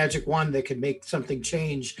had a magic wand that could make something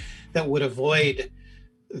change that would avoid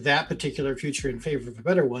that particular future in favor of a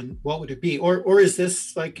better one, what would it be? Or is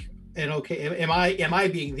this like am I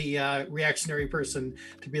being the reactionary person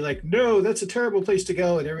to be like, no, that's a terrible place to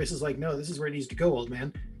go, and everybody's just like, no, this is where it needs to go, old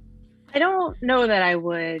man? I don't know that I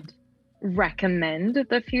would recommend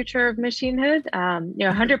the future of Machinehood.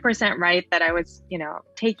 100% right that I was,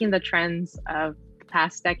 taking the trends of the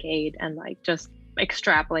past decade and like just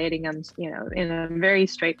extrapolating them, in a very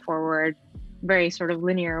straightforward, very sort of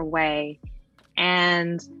linear way.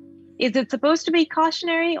 And is it supposed to be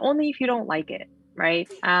cautionary? Only if you don't like it, right?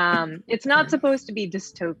 It's not supposed to be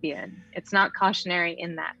dystopian. It's not cautionary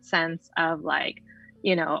in that sense of like,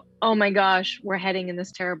 oh my gosh, we're heading in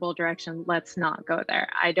this terrible direction. Let's not go there.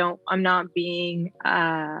 I'm not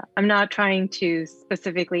trying to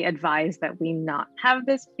specifically advise that we not have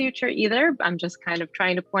this future either. I'm just kind of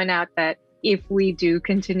trying to point out that if we do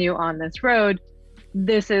continue on this road,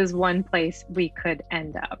 this is one place we could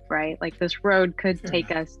end up, right? Like this road could take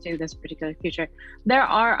us to this particular future. There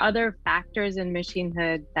are other factors in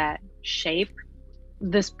Machinehood that shape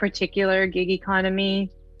this particular gig economy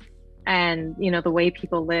and, the way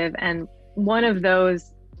people live. And one of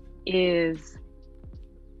those is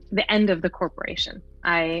the end of the corporation.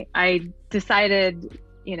 I decided,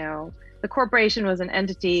 the corporation was an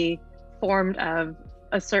entity formed of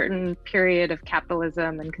a certain period of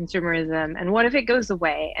capitalism and consumerism, and what if it goes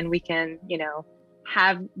away and we can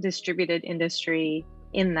have distributed industry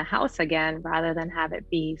in the house again rather than have it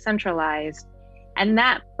be centralized? And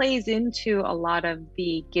that plays into a lot of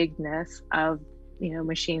the gigness of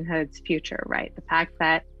Machinehood's future, right? The fact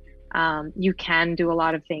that you can do a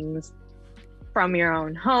lot of things from your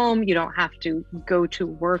own home. You don't have to go to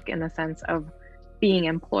work in the sense of being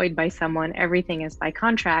employed by someone. Everything is by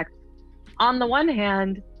contract. On the one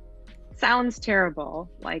hand, sounds terrible,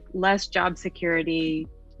 like less job security,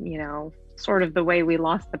 sort of the way we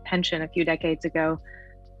lost the pension a few decades ago,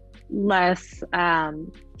 less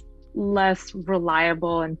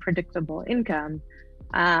reliable and predictable income.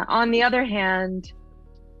 On the other hand,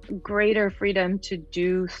 greater freedom to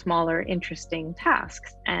do smaller, interesting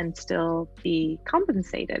tasks and still be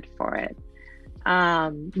compensated for it.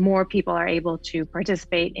 More people are able to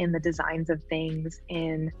participate in the designs of things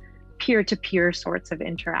in peer-to-peer sorts of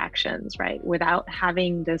interactions, right? Without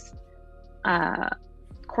having this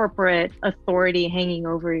corporate authority hanging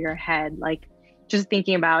over your head. Like just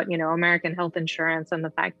thinking about, American health insurance and the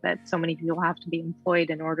fact that so many people have to be employed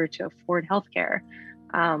in order to afford healthcare.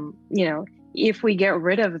 If we get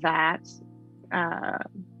rid of that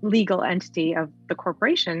legal entity of the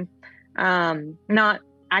corporation, not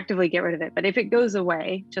actively get rid of it, but if it goes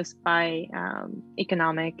away just by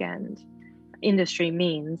economic and industry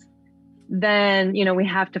means, then we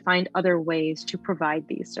have to find other ways to provide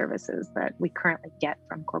these services that we currently get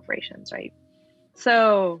from corporations, right?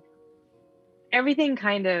 So everything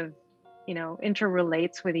kind of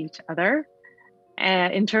interrelates with each other.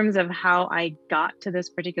 And in terms of how I got to this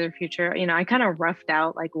particular future, I kind of roughed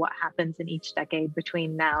out like what happens in each decade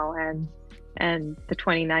between now and the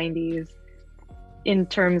 2090s in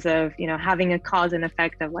terms of having a cause and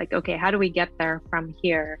effect of like, okay, how do we get there from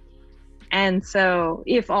here? And so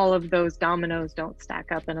if all of those dominoes don't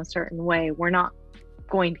stack up in a certain way, we're not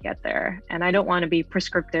going to get there. And I don't want to be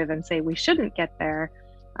prescriptive and say we shouldn't get there.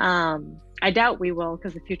 I doubt we will,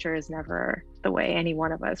 because the future is never the way any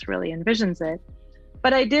one of us really envisions it.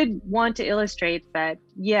 But I did want to illustrate that,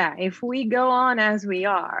 yeah, if we go on as we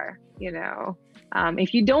are,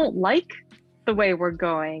 if you don't like the way we're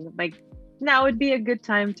going, like now would be a good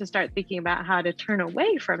time to start thinking about how to turn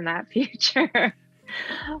away from that future.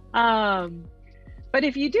 But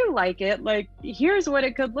if you do like it, like here's what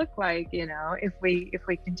it could look like, if we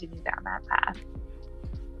continue down that path.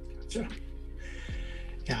 Sure.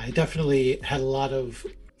 Yeah, I definitely had a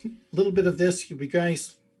little bit of this. You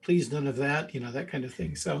guys, please, none of that, that kind of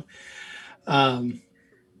thing. So,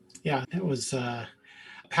 yeah, it was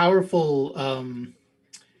powerful.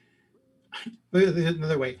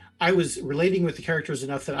 Another way, I was relating with the characters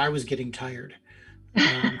enough that I was getting tired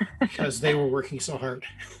because they were working so hard.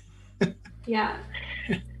 Yeah.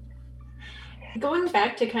 Going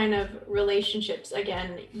back to kind of relationships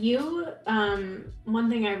again, one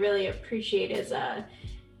thing I really appreciate is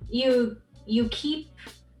you keep,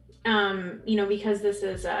 because this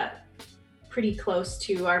is pretty close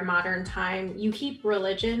to our modern time, you keep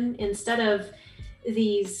religion instead of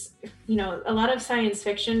these, a lot of science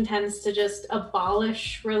fiction tends to just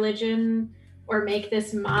abolish religion or make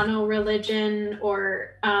this mono religion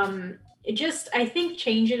or I think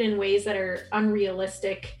change it in ways that are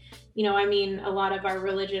unrealistic. A lot of our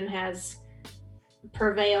religion has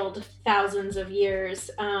prevailed thousands of years.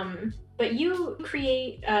 But you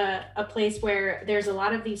create a place where there's a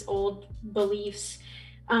lot of these old beliefs.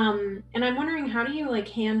 And I'm wondering, how do you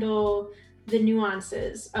handle the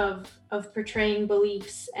nuances of portraying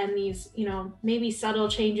beliefs and these, maybe subtle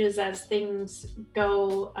changes as things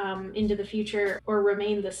go into the future or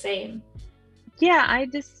remain the same? Yeah, I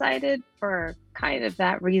decided for kind of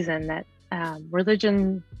that reason that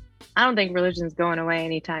religion, I don't think religion's going away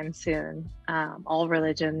anytime soon. All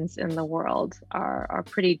religions in the world are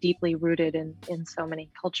pretty deeply rooted in so many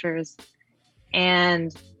cultures.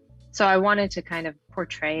 And so I wanted to kind of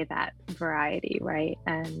portray that variety, right?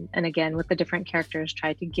 And again, with the different characters,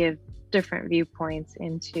 try to give different viewpoints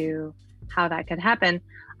into how that could happen.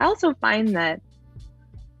 I also find that,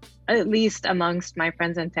 at least amongst my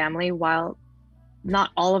friends and family, while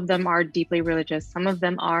not all of them are deeply religious, some of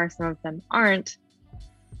them are, some of them aren't,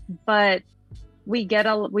 but we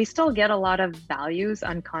still get a lot of values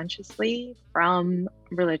unconsciously from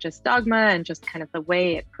religious dogma and just kind of the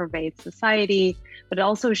way it pervades society, but it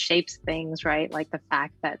also shapes things, right? Like the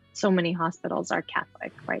fact that so many hospitals are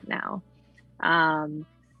Catholic right now.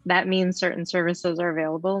 That means certain services are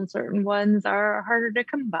available and certain ones are harder to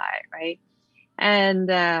come by, right?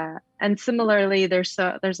 And similarly, there's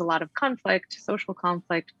a lot of conflict, social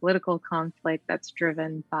conflict, political conflict that's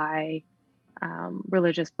driven by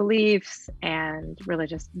religious beliefs and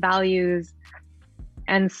religious values.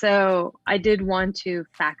 And so I did want to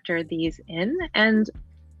factor these in. And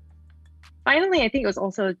finally, I think it was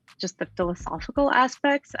also just the philosophical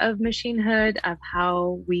aspects of machinehood, of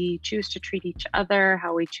how we choose to treat each other,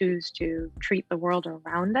 how we choose to treat the world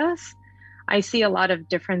around us. I see a lot of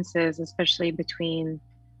differences, especially between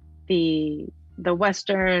the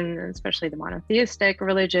Western, especially the monotheistic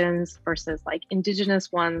religions versus like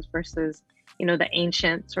indigenous ones versus, the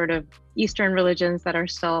ancient sort of Eastern religions that are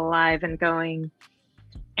still alive and going.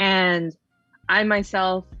 And I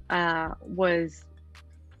myself was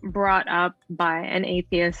brought up by an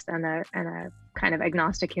atheist and a kind of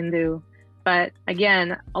agnostic Hindu But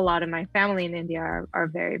again, a lot of my family in India are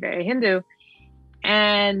very, very Hindu.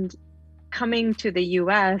 And coming to the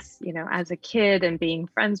US, as a kid and being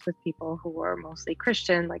friends with people who were mostly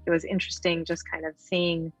Christian, like, it was interesting just kind of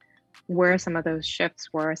seeing where some of those shifts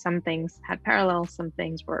were. Some things had parallels, some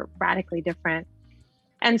things were radically different.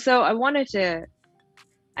 And so I wanted to,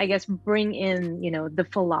 I guess, bring in, the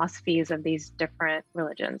philosophies of these different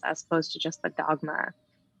religions as opposed to just the dogma,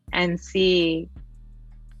 and see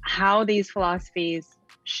how these philosophies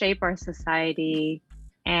shape our society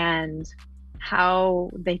and how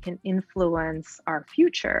they can influence our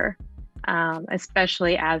future,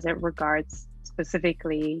 especially as it regards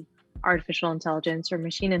specifically artificial intelligence or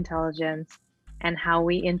machine intelligence, and how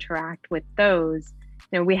we interact with those.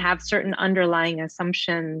 We have certain underlying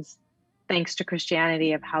assumptions, thanks to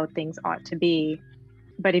Christianity, of how things ought to be.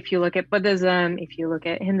 But if you look at Buddhism, if you look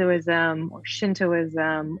at Hinduism or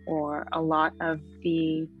Shintoism, or a lot of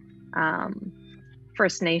the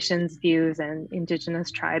First Nations views and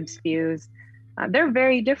indigenous tribes views, they're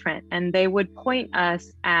very different, and they would point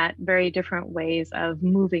us at very different ways of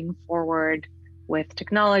moving forward with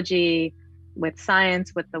technology, with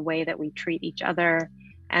science, with the way that we treat each other.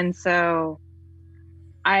 And so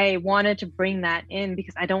I wanted to bring that in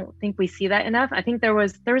because I don't think we see that enough. I think there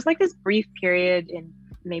was like this brief period in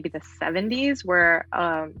maybe the 70s where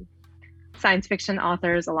science fiction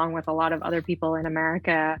authors, along with a lot of other people in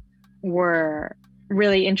America, were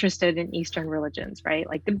really interested in Eastern religions, right?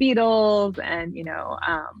 Like the Beatles and,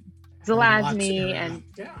 Zelazny. And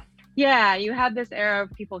yeah, you had this era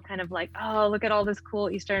of people kind of like, oh, look at all this cool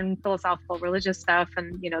Eastern philosophical religious stuff.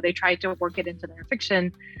 And, they tried to work it into their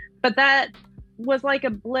fiction. But that was like a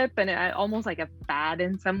blip and almost like a fad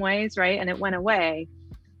in some ways, right? And it went away.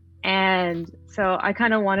 And so I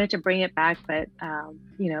kind of wanted to bring it back, but,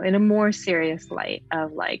 in a more serious light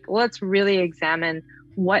of like, let's really examine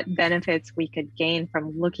what benefits we could gain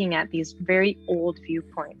from looking at these very old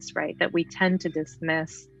viewpoints, right, that we tend to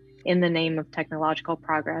dismiss in the name of technological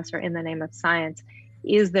progress or in the name of science.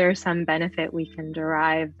 Is there some benefit we can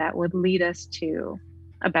derive that would lead us to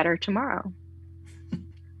a better tomorrow?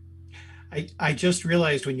 I just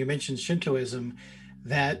realized when you mentioned Shintoism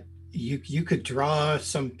that you could draw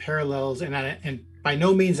some parallels, and by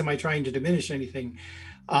no means am I trying to diminish anything,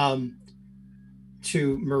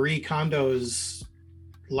 to Marie Kondo's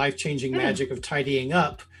life-changing magic of tidying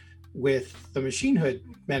up with the Machinehood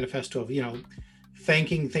manifesto of,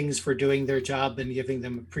 thanking things for doing their job and giving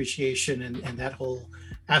them appreciation and that whole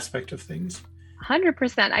aspect of things.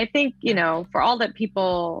 100%. I think, for all that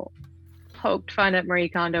people poked fun at Marie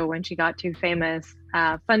Kondo when she got too famous,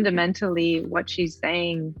 fundamentally what she's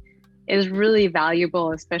saying is really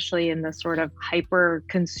valuable, especially in the sort of hyper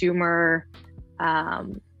consumer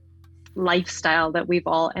lifestyle that we've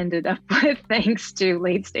all ended up with thanks to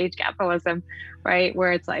late stage capitalism, right?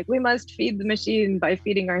 Where it's like, we must feed the machine by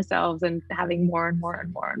feeding ourselves and having more and more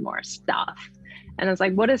and more and more stuff. And it's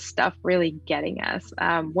like, what is stuff really getting us?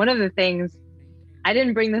 One of the things, I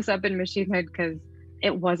didn't bring this up in Machinehood because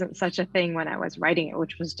it wasn't such a thing when I was writing it,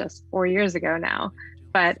 which was just 4 years ago now.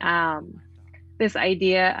 But this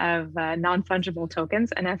idea of non-fungible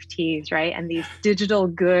tokens, NFTs, right? And these digital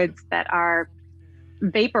goods that are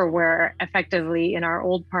vaporware effectively in our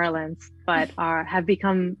old parlance, but have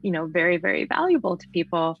become, very, very valuable to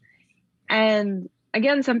people. And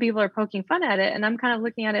again, some people are poking fun at it. And I'm kind of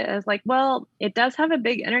looking at it as like, well, it does have a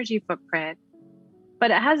big energy footprint, but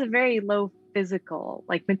it has a very low physical,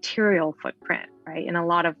 like material footprint, right? In a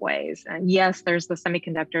lot of ways. And yes, there's the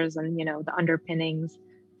semiconductors and, the underpinnings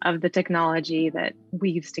of the technology that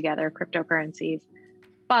weaves together cryptocurrencies,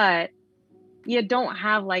 but you don't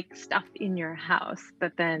have like stuff in your house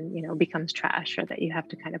that then, becomes trash or that you have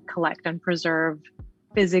to kind of collect and preserve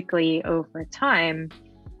physically over time.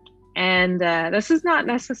 And this is not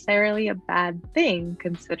necessarily a bad thing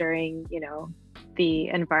considering, the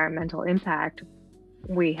environmental impact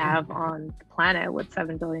we have on the planet with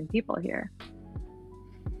 7 billion people here.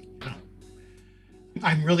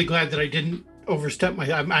 I'm really glad that I didn't overstep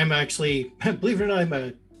I'm actually, believe it or not, I'm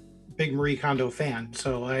a big Marie Kondo fan.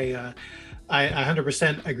 So I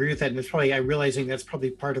 100% agree with that. And it's probably, I'm realizing that's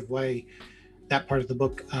probably part of why that part of the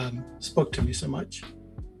book spoke to me so much.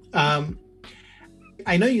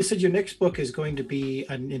 I know you said your next book is going to be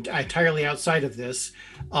entirely outside of this,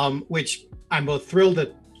 which I'm both thrilled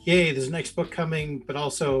that, yay, there's a next book coming, but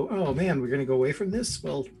also, oh man, we're going to go away from this?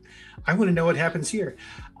 Well, I want to know what happens here.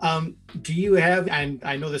 Do you have, and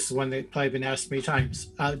I know this is one that's probably been asked many times,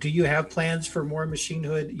 do you have plans for more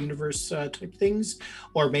Machinehood universe type things,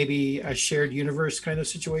 or maybe a shared universe kind of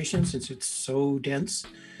situation since it's so dense?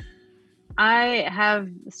 I have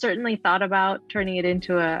certainly thought about turning it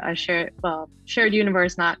into a shared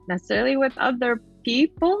universe, not necessarily with other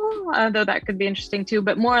people, though that could be interesting too,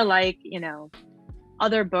 but more like,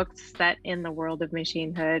 other books set in the world of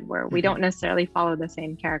Machinehood where we don't necessarily follow the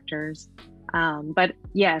same characters. But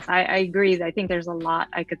yes, I agree. I think there's a lot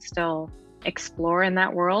I could still explore in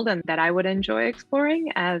that world and that I would enjoy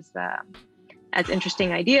exploring as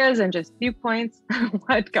interesting ideas and just viewpoints.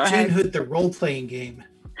 What? Go ahead. Machinehood, the role-playing game.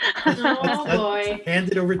 Oh boy. Hand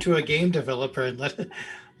it over to a game developer and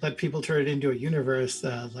let people turn it into a universe.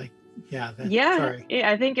 Sorry.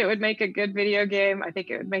 I think it would make a good video game. I think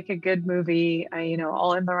it would make a good movie,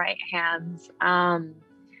 all in the right hands.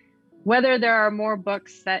 Whether there are more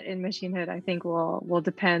books set in Machinehood, I think will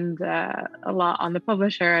depend a lot on the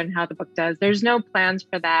publisher and how the book does. There's no plans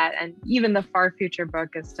for that. And even the far future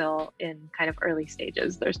book is still in kind of early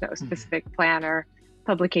stages. There's no specific plan or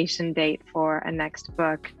publication date for a next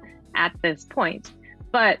book at this point.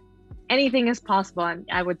 But anything is possible, and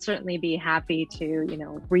I would certainly be happy to,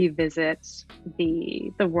 revisit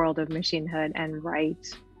the world of Machinehood and write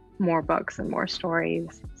more books and more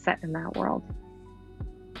stories set in that world.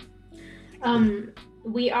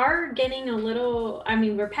 We are getting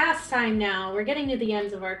we're past time now. We're getting to the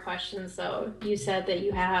ends of our questions, so you said that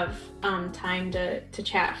you have time to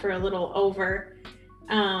chat for a little over.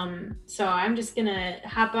 So I'm just gonna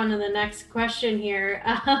hop on to the next question here.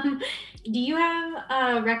 Do you have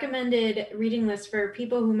a recommended reading list for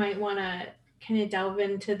people who might want to kind of delve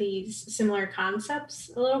into these similar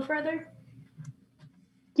concepts a little further?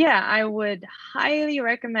 Yeah, I would highly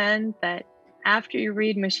recommend that after you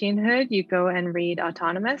read Machinehood, you go and read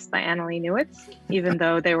Autonomous by Annalee Newitz. Even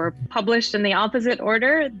though they were published in the opposite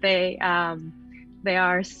order, they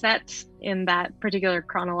are set in that particular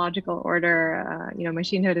chronological order.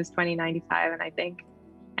 Machinehood is 2095, and I think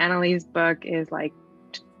Annalee's book is like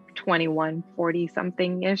 2140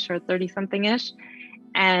 something ish or 30 something ish,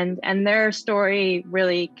 and their story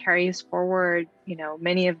really carries forward,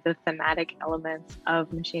 many of the thematic elements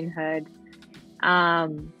of Machinehood.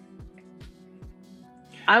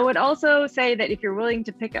 I would also say that if you're willing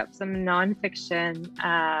to pick up some nonfiction,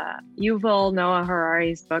 Yuval Noah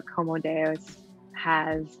Harari's book Homo Deus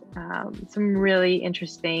has some really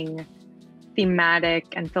interesting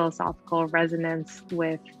thematic and philosophical resonance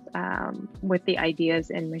with the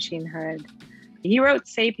ideas in Machinehood. He wrote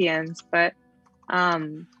Sapiens, but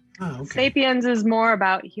Sapiens is more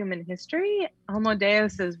about human history. Homo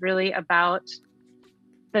Deus is really about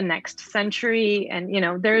the next century, and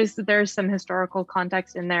there's some historical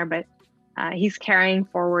context in there, but he's carrying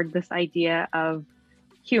forward this idea of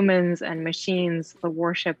humans and machines, the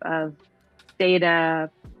worship of data,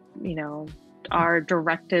 our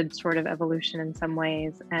directed sort of evolution in some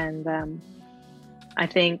ways. And I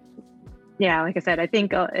think, like I said, I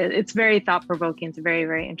think it's very thought-provoking. It's a very,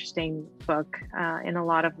 very interesting book in a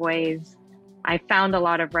lot of ways. I found a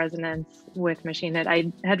lot of resonance with Machinehood.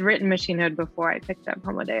 I had written Machinehood before I picked up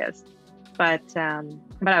Homo Deus, but I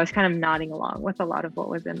was kind of nodding along with a lot of what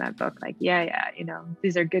was in that book. Like,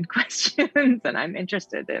 these are good questions, and I'm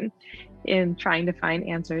interested in trying to find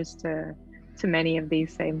answers to many of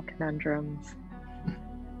these same conundrums.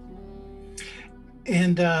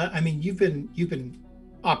 And you've been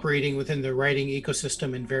operating within the writing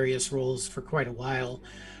ecosystem in various roles for quite a while.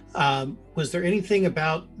 Was there anything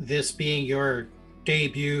about this being your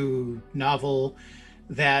debut novel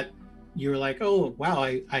that you were like, oh, wow,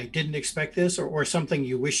 I didn't expect this, or something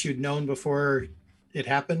you wish you'd known before it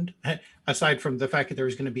happened, aside from the fact that there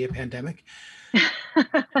was going to be a pandemic?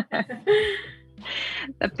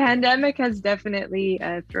 The pandemic has definitely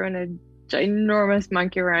thrown a ginormous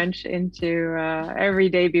monkey wrench into every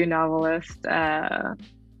debut novelist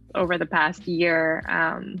over the past year.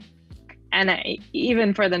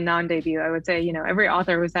 Even for the non-debut, I would say, every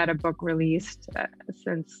author who's had a book released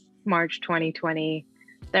since March 2020,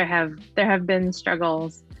 there have been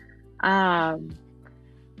struggles. I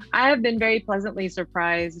have been very pleasantly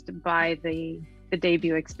surprised by the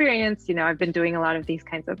debut experience. I've been doing a lot of these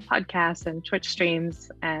kinds of podcasts and Twitch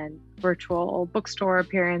streams and virtual bookstore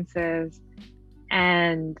appearances,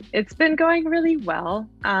 and it's been going really well.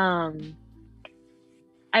 I've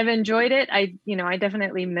enjoyed it. I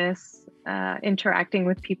definitely miss interacting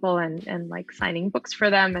with people and like signing books for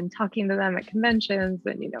them and talking to them at conventions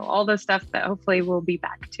and all the stuff that hopefully we'll be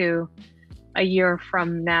back to a year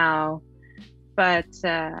from now. But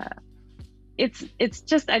it's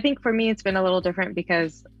just, I think for me it's been a little different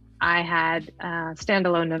because I had a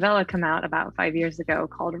standalone novella come out about 5 years ago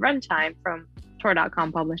called Runtime from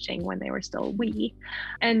Tor.com Publishing when they were still We.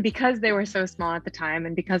 And because they were so small at the time,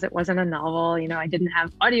 and because it wasn't a novel, I didn't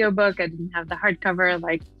have audiobook, I didn't have the hardcover,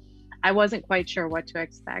 like I wasn't quite sure what to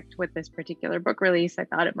expect with this particular book release. I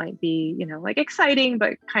thought it might be, like exciting,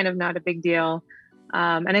 but kind of not a big deal.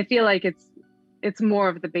 And I feel like it's more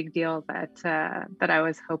of the big deal that I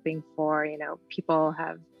was hoping for. People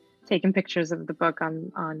have taken pictures of the book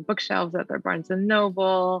on bookshelves at their Barnes and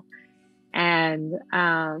Noble, and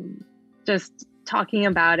just talking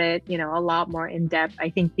about it, a lot more in depth. I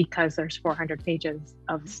think because there's 400 pages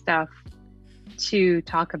of stuff to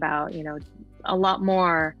talk about, a lot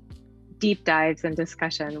more deep dives and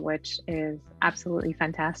discussion, which is absolutely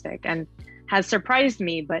fantastic and has surprised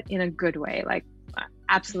me, but in a good way. Like,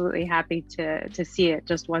 absolutely happy to see it.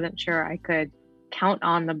 Just wasn't sure I could count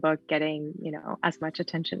on the book getting, as much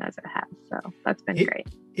attention as it has. So that's been great.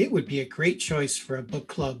 It would be a great choice for a book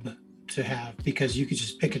club to have, because you could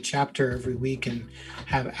just pick a chapter every week and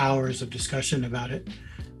have hours of discussion about it.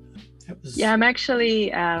 I'm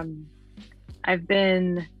actually, I've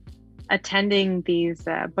been attending these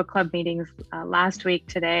book club meetings last week,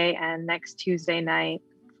 today, and next Tuesday night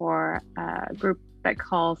for a group that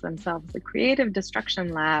calls themselves the Creative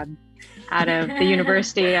Destruction Lab out of the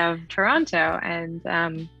University of Toronto. And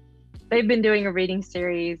they've been doing a reading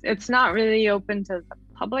series. It's not really open to the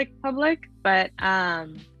public, but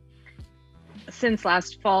since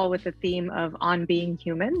last fall, with the theme of On Being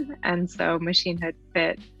Human. And so Machinehood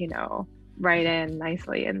fit, right in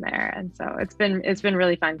nicely in there. And so it's been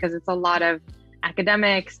really fun, because it's a lot of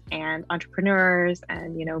academics and entrepreneurs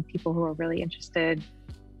and, people who are really interested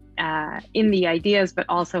in the ideas, but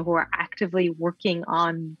also who are actively working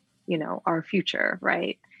on, our future,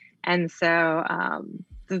 right? And so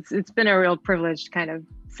it's been a real privilege to kind of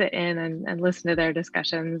sit in and listen to their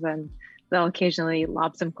discussions, and they'll occasionally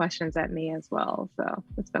lob some questions at me as well. So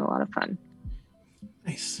it's been a lot of fun.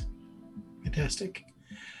 Nice. Fantastic.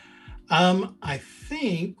 I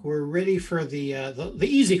think we're ready for the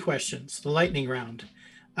easy questions, the lightning round.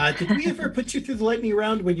 Did we ever put you through the lightning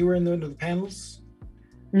round when you were in one of the panels?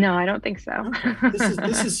 No, I don't think so. Okay.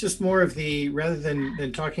 This is just more of the, rather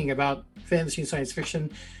than talking about fantasy and science fiction,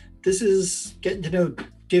 this is getting to know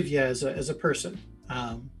Divya as a person.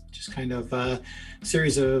 Just kind of a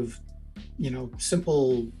series of,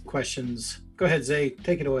 simple questions. Go ahead, Zay,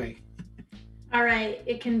 take it away. All right.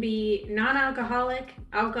 It can be non-alcoholic,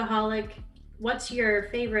 alcoholic. What's your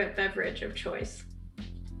favorite beverage of choice?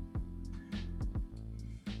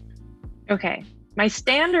 Okay. My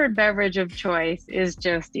standard beverage of choice is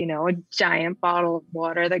just, a giant bottle of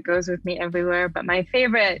water that goes with me everywhere. But my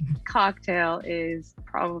favorite cocktail is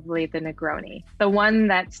probably the Negroni, the one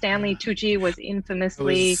that Stanley Tucci was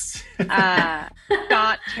infamously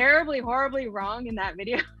got terribly, horribly wrong in that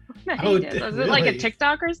video. Was it like a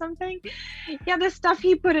TikTok or something? Yeah, the stuff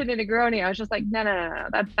he put in a Negroni, I was just like, no,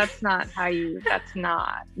 that's not that's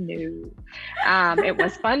not new. It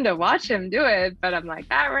was fun to watch him do it, but I'm like,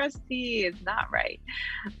 that recipe is not right.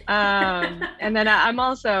 And then I'm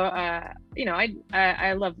also,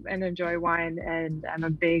 I love and enjoy wine, and I'm a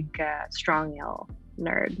big strong ale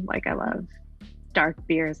nerd. Like, I love dark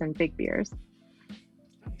beers and big beers.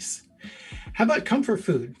 Nice. How about comfort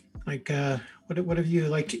food? Like, whatever you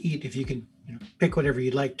like to eat, if you can pick whatever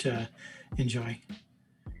you'd like to enjoy.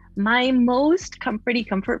 My most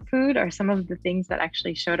comfort food are some of the things that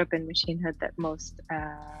actually showed up in Machinehood that most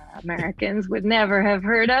Americans would never have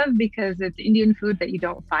heard of, because it's Indian food that you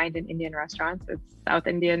don't find in Indian restaurants. It's South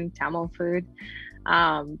Indian, Tamil food.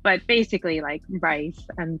 But basically like rice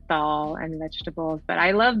and dal and vegetables. But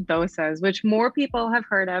I love dosas, which more people have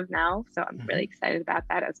heard of now. So I'm really excited about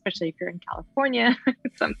that, especially if you're in California.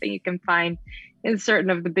 It's something you can find in certain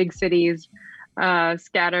of the big cities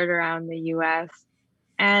scattered around the US.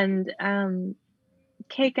 And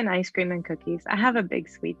cake and ice cream and cookies. I have a big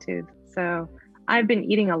sweet tooth. So I've been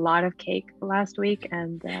eating a lot of cake the last week,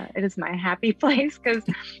 and it is my happy place, because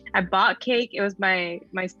I bought cake. It was my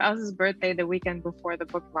spouse's birthday the weekend before the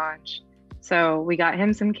book launch. So we got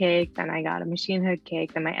him some cake, then I got a Machinehood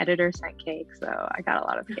cake, then my editor sent cake. So I got a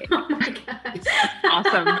lot of cake. Oh my God.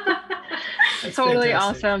 Awesome. That's totally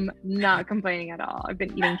fantastic. Awesome. Not complaining at all. I've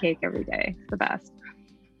been eating cake every day. It's the best.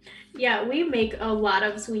 Yeah, we make a lot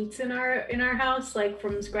of sweets in our house, like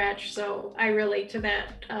from scratch. So I relate to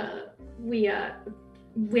that. We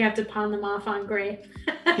have to pawn them off on Gray.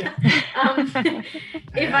 Yeah.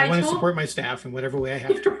 If I want to support my staff in whatever way I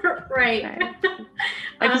have to. Right.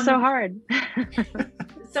 It's so hard.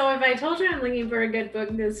 So if I told you I'm looking for a good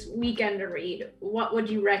book this weekend to read, what would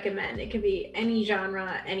you recommend? It could be any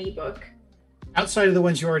genre, any book. Outside of the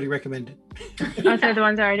ones you already recommended. Outside the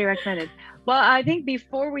ones I already recommended. Well, I think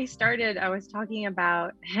before we started, I was talking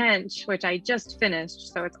about Hench, which I just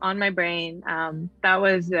finished, so it's on my brain. That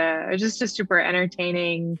was just a super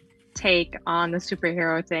entertaining take on the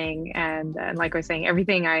superhero thing, and like I was saying,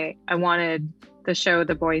 everything I wanted the show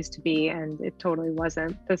The Boys to be, and it totally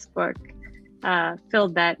wasn't. This book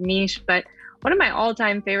filled that niche. But one of my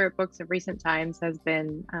all-time favorite books of recent times has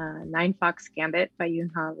been Nine Fox Gambit by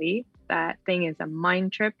Yoon-Ha Lee. That thing is a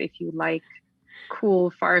mind trip if you like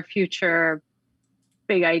cool, far future,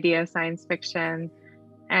 big idea science fiction.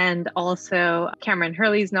 And also Cameron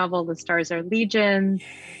Hurley's novel, The Stars Are Legion,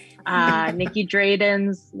 Nikki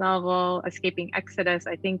Drayden's novel, Escaping Exodus.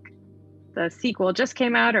 I think the sequel just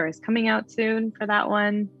came out or is coming out soon for that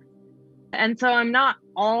one. And so I'm not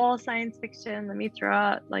all science fiction. Let me throw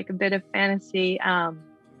out like a bit of fantasy.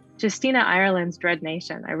 Justina Ireland's Dread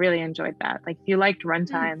Nation. I really enjoyed that. Like if you liked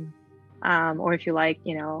runtime, or if you like,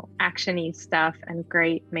 action-y stuff and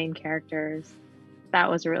great main characters, that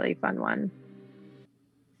was a really fun one.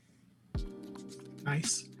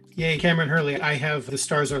 Nice. Yay, Cameron Hurley. I have The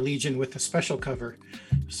Stars Are Legion with a special cover.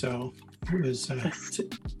 So it was a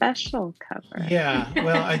special cover. Yeah.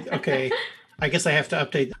 Well, okay. I guess I have to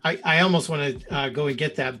update. I almost want to go and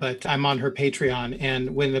get that, but I'm on her Patreon.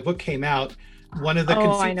 And when the book came out, one of the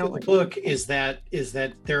conceits of the book is that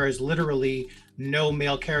there is literally no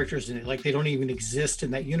male characters in it. Like they don't even exist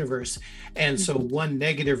in that universe. And so one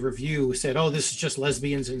negative review said, "Oh, this is just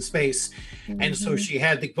lesbians in space." And so she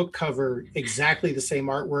had the book cover exactly the same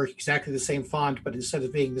artwork, exactly the same font, but instead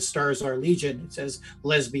of being The Stars Are Legion, it says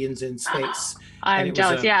lesbians in space. I'm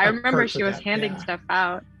jealous. I remember she was handing stuff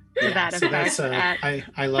out to that effect. So that's,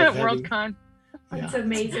 I love Worldcon. That's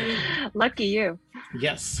amazing. Lucky you.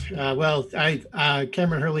 Yes. Well,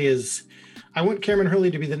 Cameron Hurley is. I want Cameron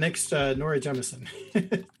Hurley to be the next Nora Jemisin.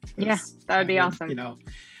 Yes, that would be awesome.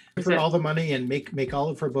 Give her all the money and make all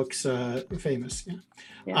of her books famous. Yeah.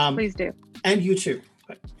 Yes, please do. And you too.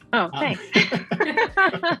 But, thanks.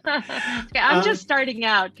 I'm just starting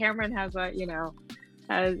out. Cameron has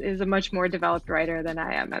is a much more developed writer than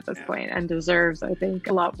I am at this point, and deserves, I think,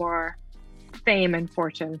 a lot more fame and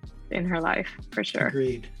fortune in her life, for sure.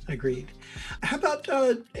 Agreed. How about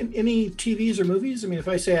any TVs or movies? I mean, if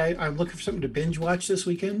I say I'm looking for something to binge watch this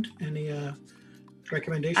weekend, any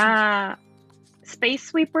recommendations? Space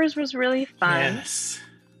Sweepers was really fun. Yes.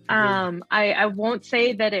 I won't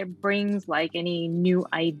say that it brings like any new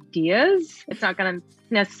ideas. It's not going to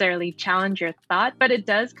necessarily challenge your thought, but it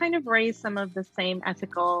does kind of raise some of the same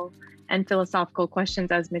ethical and philosophical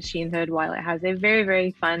questions as Machinehood, while it has a very,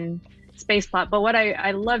 very fun space plot. But what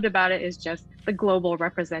I loved about it is just the global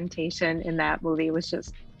representation in that movie was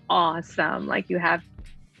just awesome. Like you have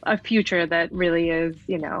a future that really is,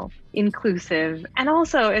 inclusive. And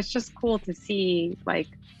also it's just cool to see like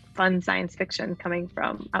fun science fiction coming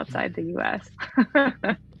from outside the US.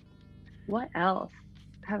 What else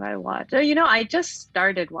have I watched? I just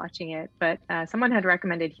started watching it, but someone had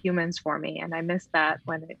recommended Humans for me, and I missed that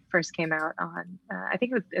when it first came out on, I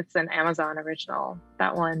think it's an Amazon original.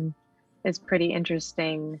 That one is pretty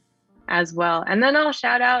interesting as well. And then I'll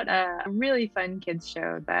shout out a really fun kids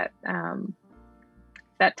show that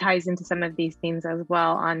ties into some of these themes as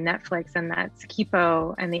well on Netflix, and that's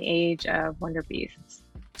Kipo and the Age of Wonder Beasts.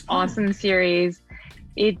 Awesome series.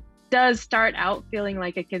 It does start out feeling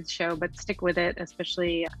like a kids show, but stick with it,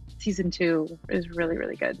 especially season 2 is really,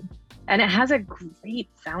 really good. And it has a great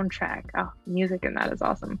soundtrack. Oh, music in that is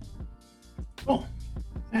awesome. Oh,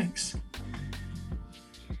 thanks.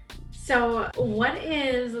 So what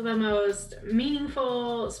is the most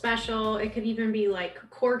meaningful, special, it could even be like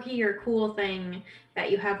quirky or cool thing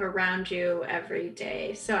that you have around you every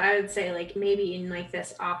day? So I would say like maybe in like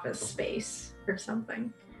this office space or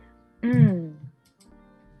something. I'm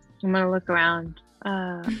gonna look around.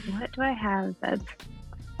 What do I have that's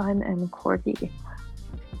fun and quirky?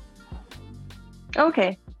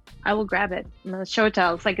 Okay, I will grab it. I'm gonna show it to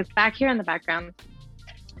you. It's like it's back here in the background.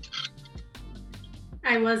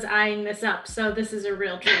 I was eyeing this up, so this is a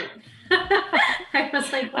real treat. I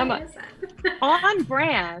was like, what is that? On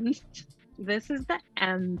brand. This is the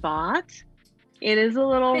M-Bot. It is a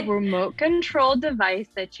little remote control device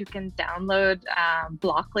that you can download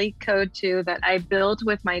Blockly code to, that I built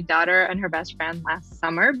with my daughter and her best friend last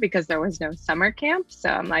summer because there was no summer camp. So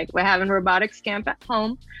I'm like, we're having robotics camp at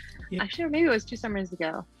home. Yeah. Actually, maybe it was 2 summers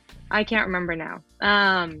ago. I can't remember now. No,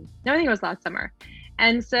 I think it was last summer.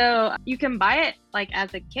 And so you can buy it like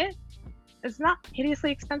as a kit. It's not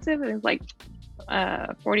hideously expensive. It's like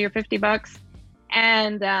 40 or $50.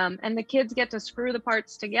 And the kids get to screw the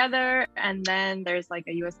parts together, and then there's like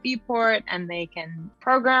a USB port and they can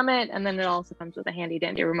program it. And then it also comes with a handy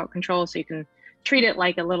dandy remote control, so you can treat it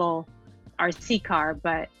like a little RC car,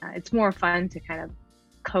 but it's more fun to kind of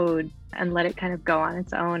code and let it kind of go on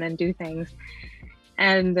its own and do things.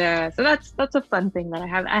 And so that's a fun thing that I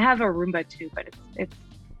have. I have a Roomba too, but its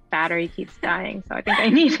battery keeps dying, so I think I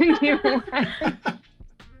need a new one.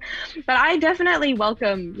 But I definitely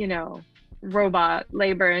welcome, robot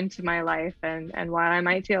labor into my life, and while I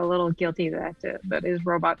might feel a little guilty that is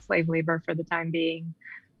robot slave labor for the time being,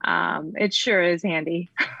 it sure is handy.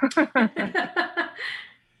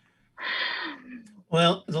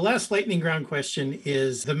 Well, the last lightning round question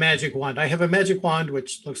is the magic wand. I have a magic wand,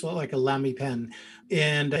 which looks a lot like a lamy pen.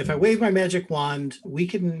 And if I wave my magic wand, we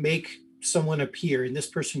can make someone appear. And this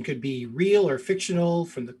person could be real or fictional,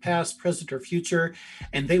 from the past, present, or future.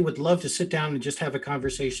 And they would love to sit down and just have a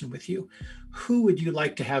conversation with you. Who would you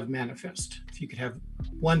like to have manifest if you could have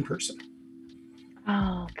one person?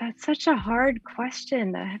 Oh, that's such a hard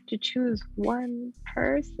question. I have to choose one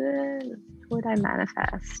person. Who would I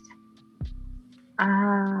manifest?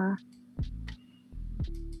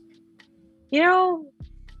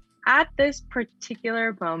 At this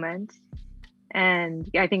particular moment, and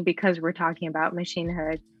I think because we're talking about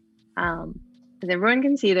Machinehood, as everyone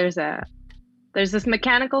can see, there's this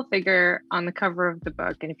mechanical figure on the cover of the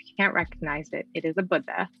book, and if you can't recognize it, it is a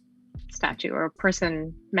Buddha statue or a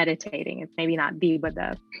person meditating. It's maybe not the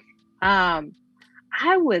Buddha. I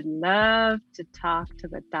would love to talk to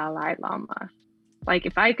the Dalai Lama. Like,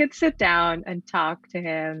 if I could sit down and talk to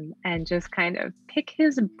him and just kind of pick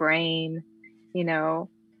his brain,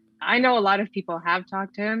 I know a lot of people have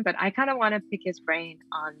talked to him, but I kind of want to pick his brain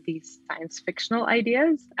on these science fictional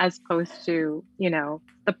ideas as opposed to,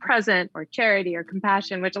 the present or charity or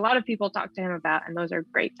compassion, which a lot of people talk to him about, and those are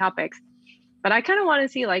great topics. But I kind of want to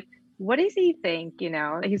see, what does he think?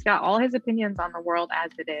 He's got all his opinions on the world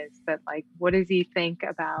as it is, but what does he think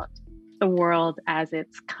about the world as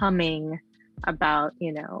it's coming? About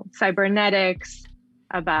cybernetics,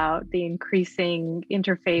 about the increasing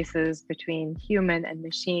interfaces between human and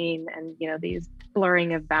machine, and these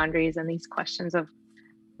blurring of boundaries and these questions of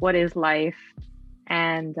what is life,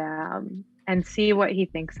 and see what he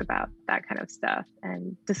thinks about that kind of stuff,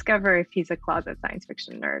 and discover if he's a closet science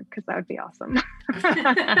fiction nerd, because that would be awesome.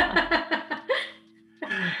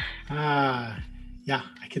 Yeah,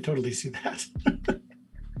 I could totally see that.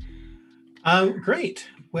 Great.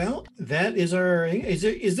 Well, that is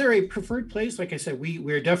is there a preferred place? Like I said,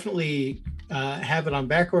 we're definitely have it on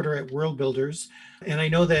back order at Worldbuilders. And I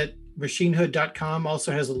know that machinehood.com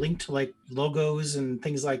also has a link to logos and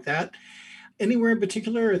things like that. Anywhere in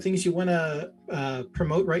particular, or things you want to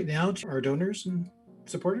promote right now to our donors and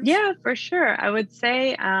supporters? Yeah, for sure. I would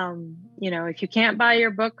say, if you can't buy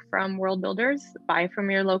your book from Worldbuilders, buy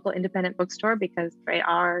from your local independent bookstore, because they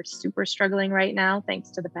are super struggling right now,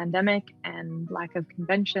 thanks to the pandemic and lack of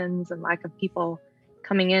conventions and lack of people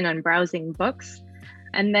coming in and browsing books.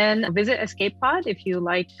 And then visit Escape Pod if you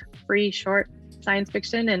like free short science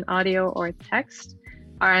fiction in audio or text.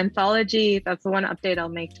 Our anthology, that's the one update I'll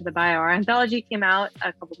make to the bio. Our anthology came out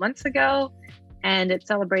a couple months ago, and it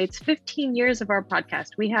celebrates 15 years of our podcast.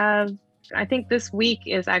 We have, I think this week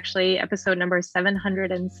is actually episode number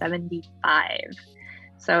 775.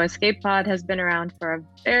 So Escape Pod has been around for a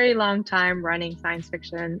very long time, running science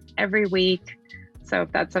fiction every week. So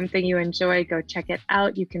if that's something you enjoy, go check it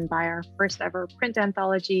out. You can buy our first ever print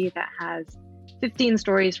anthology that has 15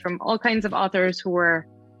 stories from all kinds of authors who were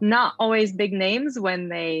not always big names when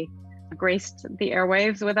they graced the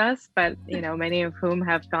airwaves with us, but many of whom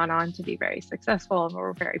have gone on to be very successful, and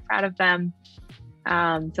we're very proud of them.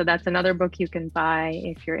 So that's another book you can buy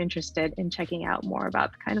if you're interested in checking out more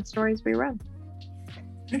about the kind of stories we run.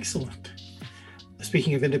 Excellent.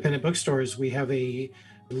 Speaking of independent bookstores, we have a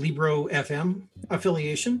Libro FM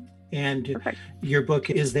affiliation, and Perfect. Your book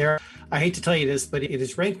is there. I hate to tell you this, but it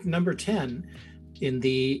is ranked number 10 in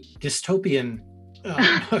the dystopian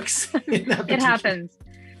books. It happens.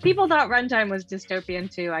 People thought Runtime was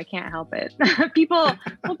dystopian too. I can't help it. People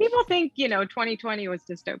think 2020 was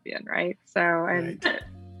dystopian, right? So, and right.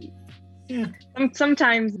 Yeah.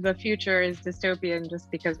 Sometimes the future is dystopian just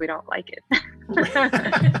because we don't like it.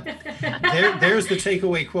 There's the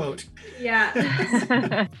takeaway quote.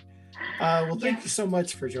 Yeah. Well, thank you so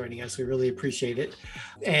much for joining us. We really appreciate it.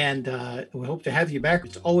 And we hope to have you back.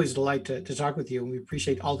 It's always a delight to talk with you. And we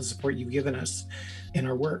appreciate all the support you've given us in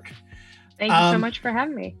our work. Thank you so much for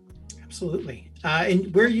having me. Absolutely.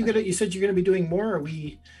 And where are you you said you're going to be doing more? Are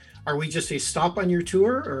we just a stop on your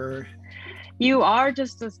tour, or? You are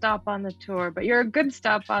just a stop on the tour, but you're a good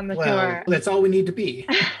stop on the tour. That's all we need to be.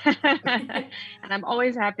 And I'm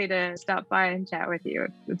always happy to stop by and chat with you.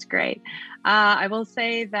 It's great. I will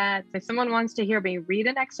say that if someone wants to hear me read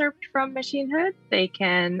an excerpt from Machinehood, they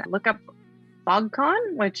can look up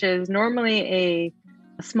FogCon, which is normally a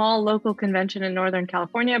small local convention in Northern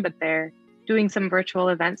California, but they're doing some virtual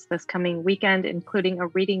events this coming weekend, including a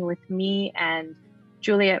reading with me and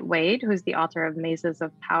Juliet Wade, who's the author of Mazes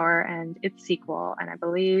of Power and its sequel. And I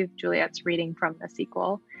believe Juliet's reading from the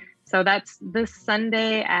sequel. So that's this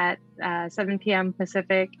Sunday at 7 p.m.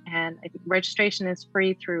 Pacific. And I think registration is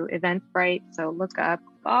free through Eventbrite. So look up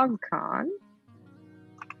BogCon.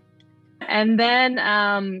 And then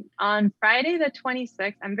on Friday, the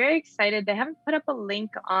 26th, I'm very excited. They haven't put up a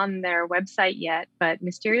link on their website yet, but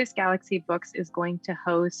Mysterious Galaxy Books is going to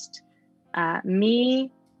host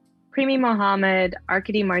me, Primi Mohammed,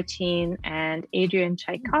 Arkady Martin, and Adrian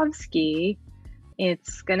Tchaikovsky.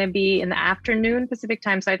 It's going to be in the afternoon Pacific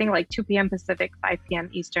time. So I think like 2 p.m. Pacific, 5 p.m.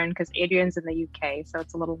 Eastern, because Adrian's in the UK. So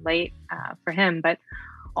it's a little late for him. But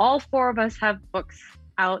all four of us have books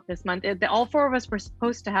out this month. All four of us were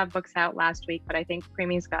supposed to have books out last week, but I think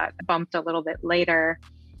Primi's got bumped a little bit later.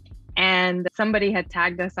 And somebody had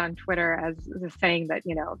tagged us on Twitter as saying that,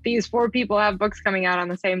 these four people have books coming out on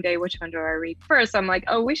the same day. Which one do I read first? So I'm like,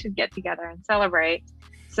 oh, we should get together and celebrate.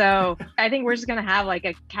 So I think we're just going to have like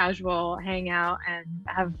a casual hangout and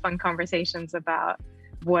have fun conversations about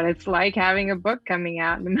what it's like having a book coming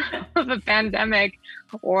out in the middle of a pandemic,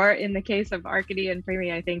 or in the case of Arkady and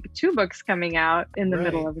Primi, I think 2 books coming out in the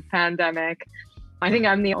middle of a pandemic. I think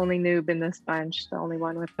I'm the only noob in this bunch, the only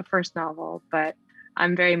one with the first novel, but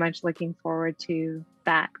I'm very much looking forward to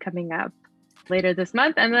that coming up later this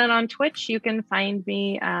month. And then on Twitch, you can find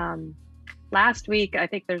me last week. I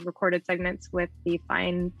think there's recorded segments with the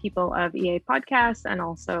fine people of EA Podcasts, and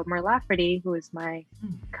also Mer Lafferty, who is my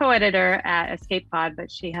co-editor at Escape Pod,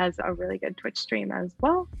 but she has a really good Twitch stream as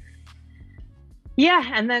well.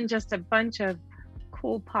 Yeah, and then just a bunch of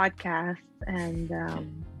cool podcasts and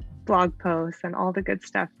blog posts and all the good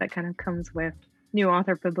stuff that kind of comes with new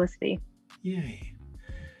author publicity. Yay.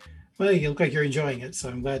 Well, you look like you're enjoying it, so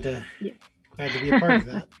I'm glad to be a part of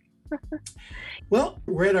that. Well,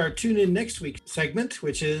 we're at our Tune In Next Week segment,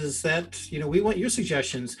 which is that, we want your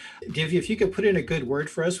suggestions. Divya, if you could put in a good word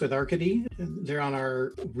for us with Arkady, they're on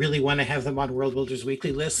our really want to have them on Worldbuilders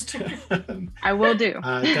weekly list. I will do.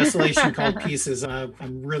 Desolation Called Pieces.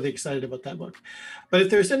 I'm really excited about that book. But if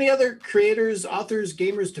there's any other creators, authors,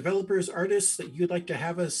 gamers, developers, artists that you'd like to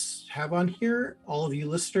have us have on here, all of you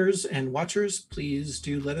listeners and watchers, please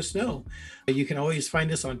do let us know. You can always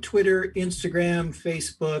find us on Twitter, Instagram,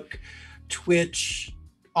 Facebook, Twitch,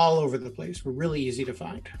 all over the place. We're really easy to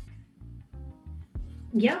find.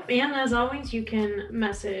 Yep, and as always, you can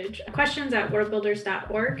message questions at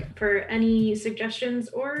worldbuilders.org for any suggestions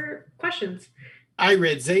or questions. I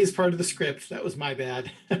read Zay's part of the script. That was my bad.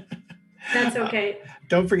 That's okay.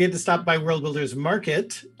 Don't forget to stop by Worldbuilders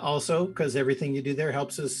Market also, because everything you do there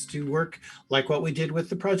helps us to work like what we did with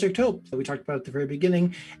the Project Hope that we talked about at the very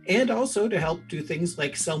beginning, and also to help do things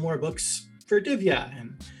like sell more books for Divya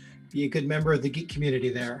and be a good member of the geek community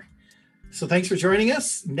there. So thanks for joining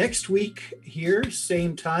us. Next week here,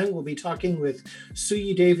 same time, we'll be talking with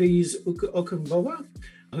Suyi Davies Okumbova,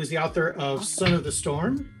 who's the author of Son of the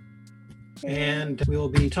Storm. And we will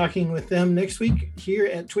be talking with them next week here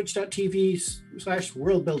at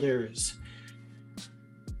twitch.tv/worldbuilders.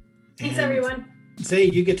 Thanks, everyone. Zay,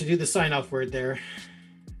 you get to do the sign-off word there.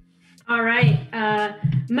 All right.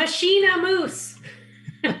 Machina Moose.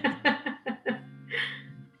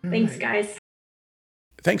 Thanks, guys.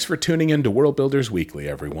 Thanks for tuning in to Worldbuilders Weekly,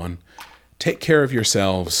 everyone. Take care of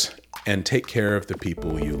yourselves and take care of the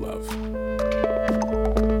people you love.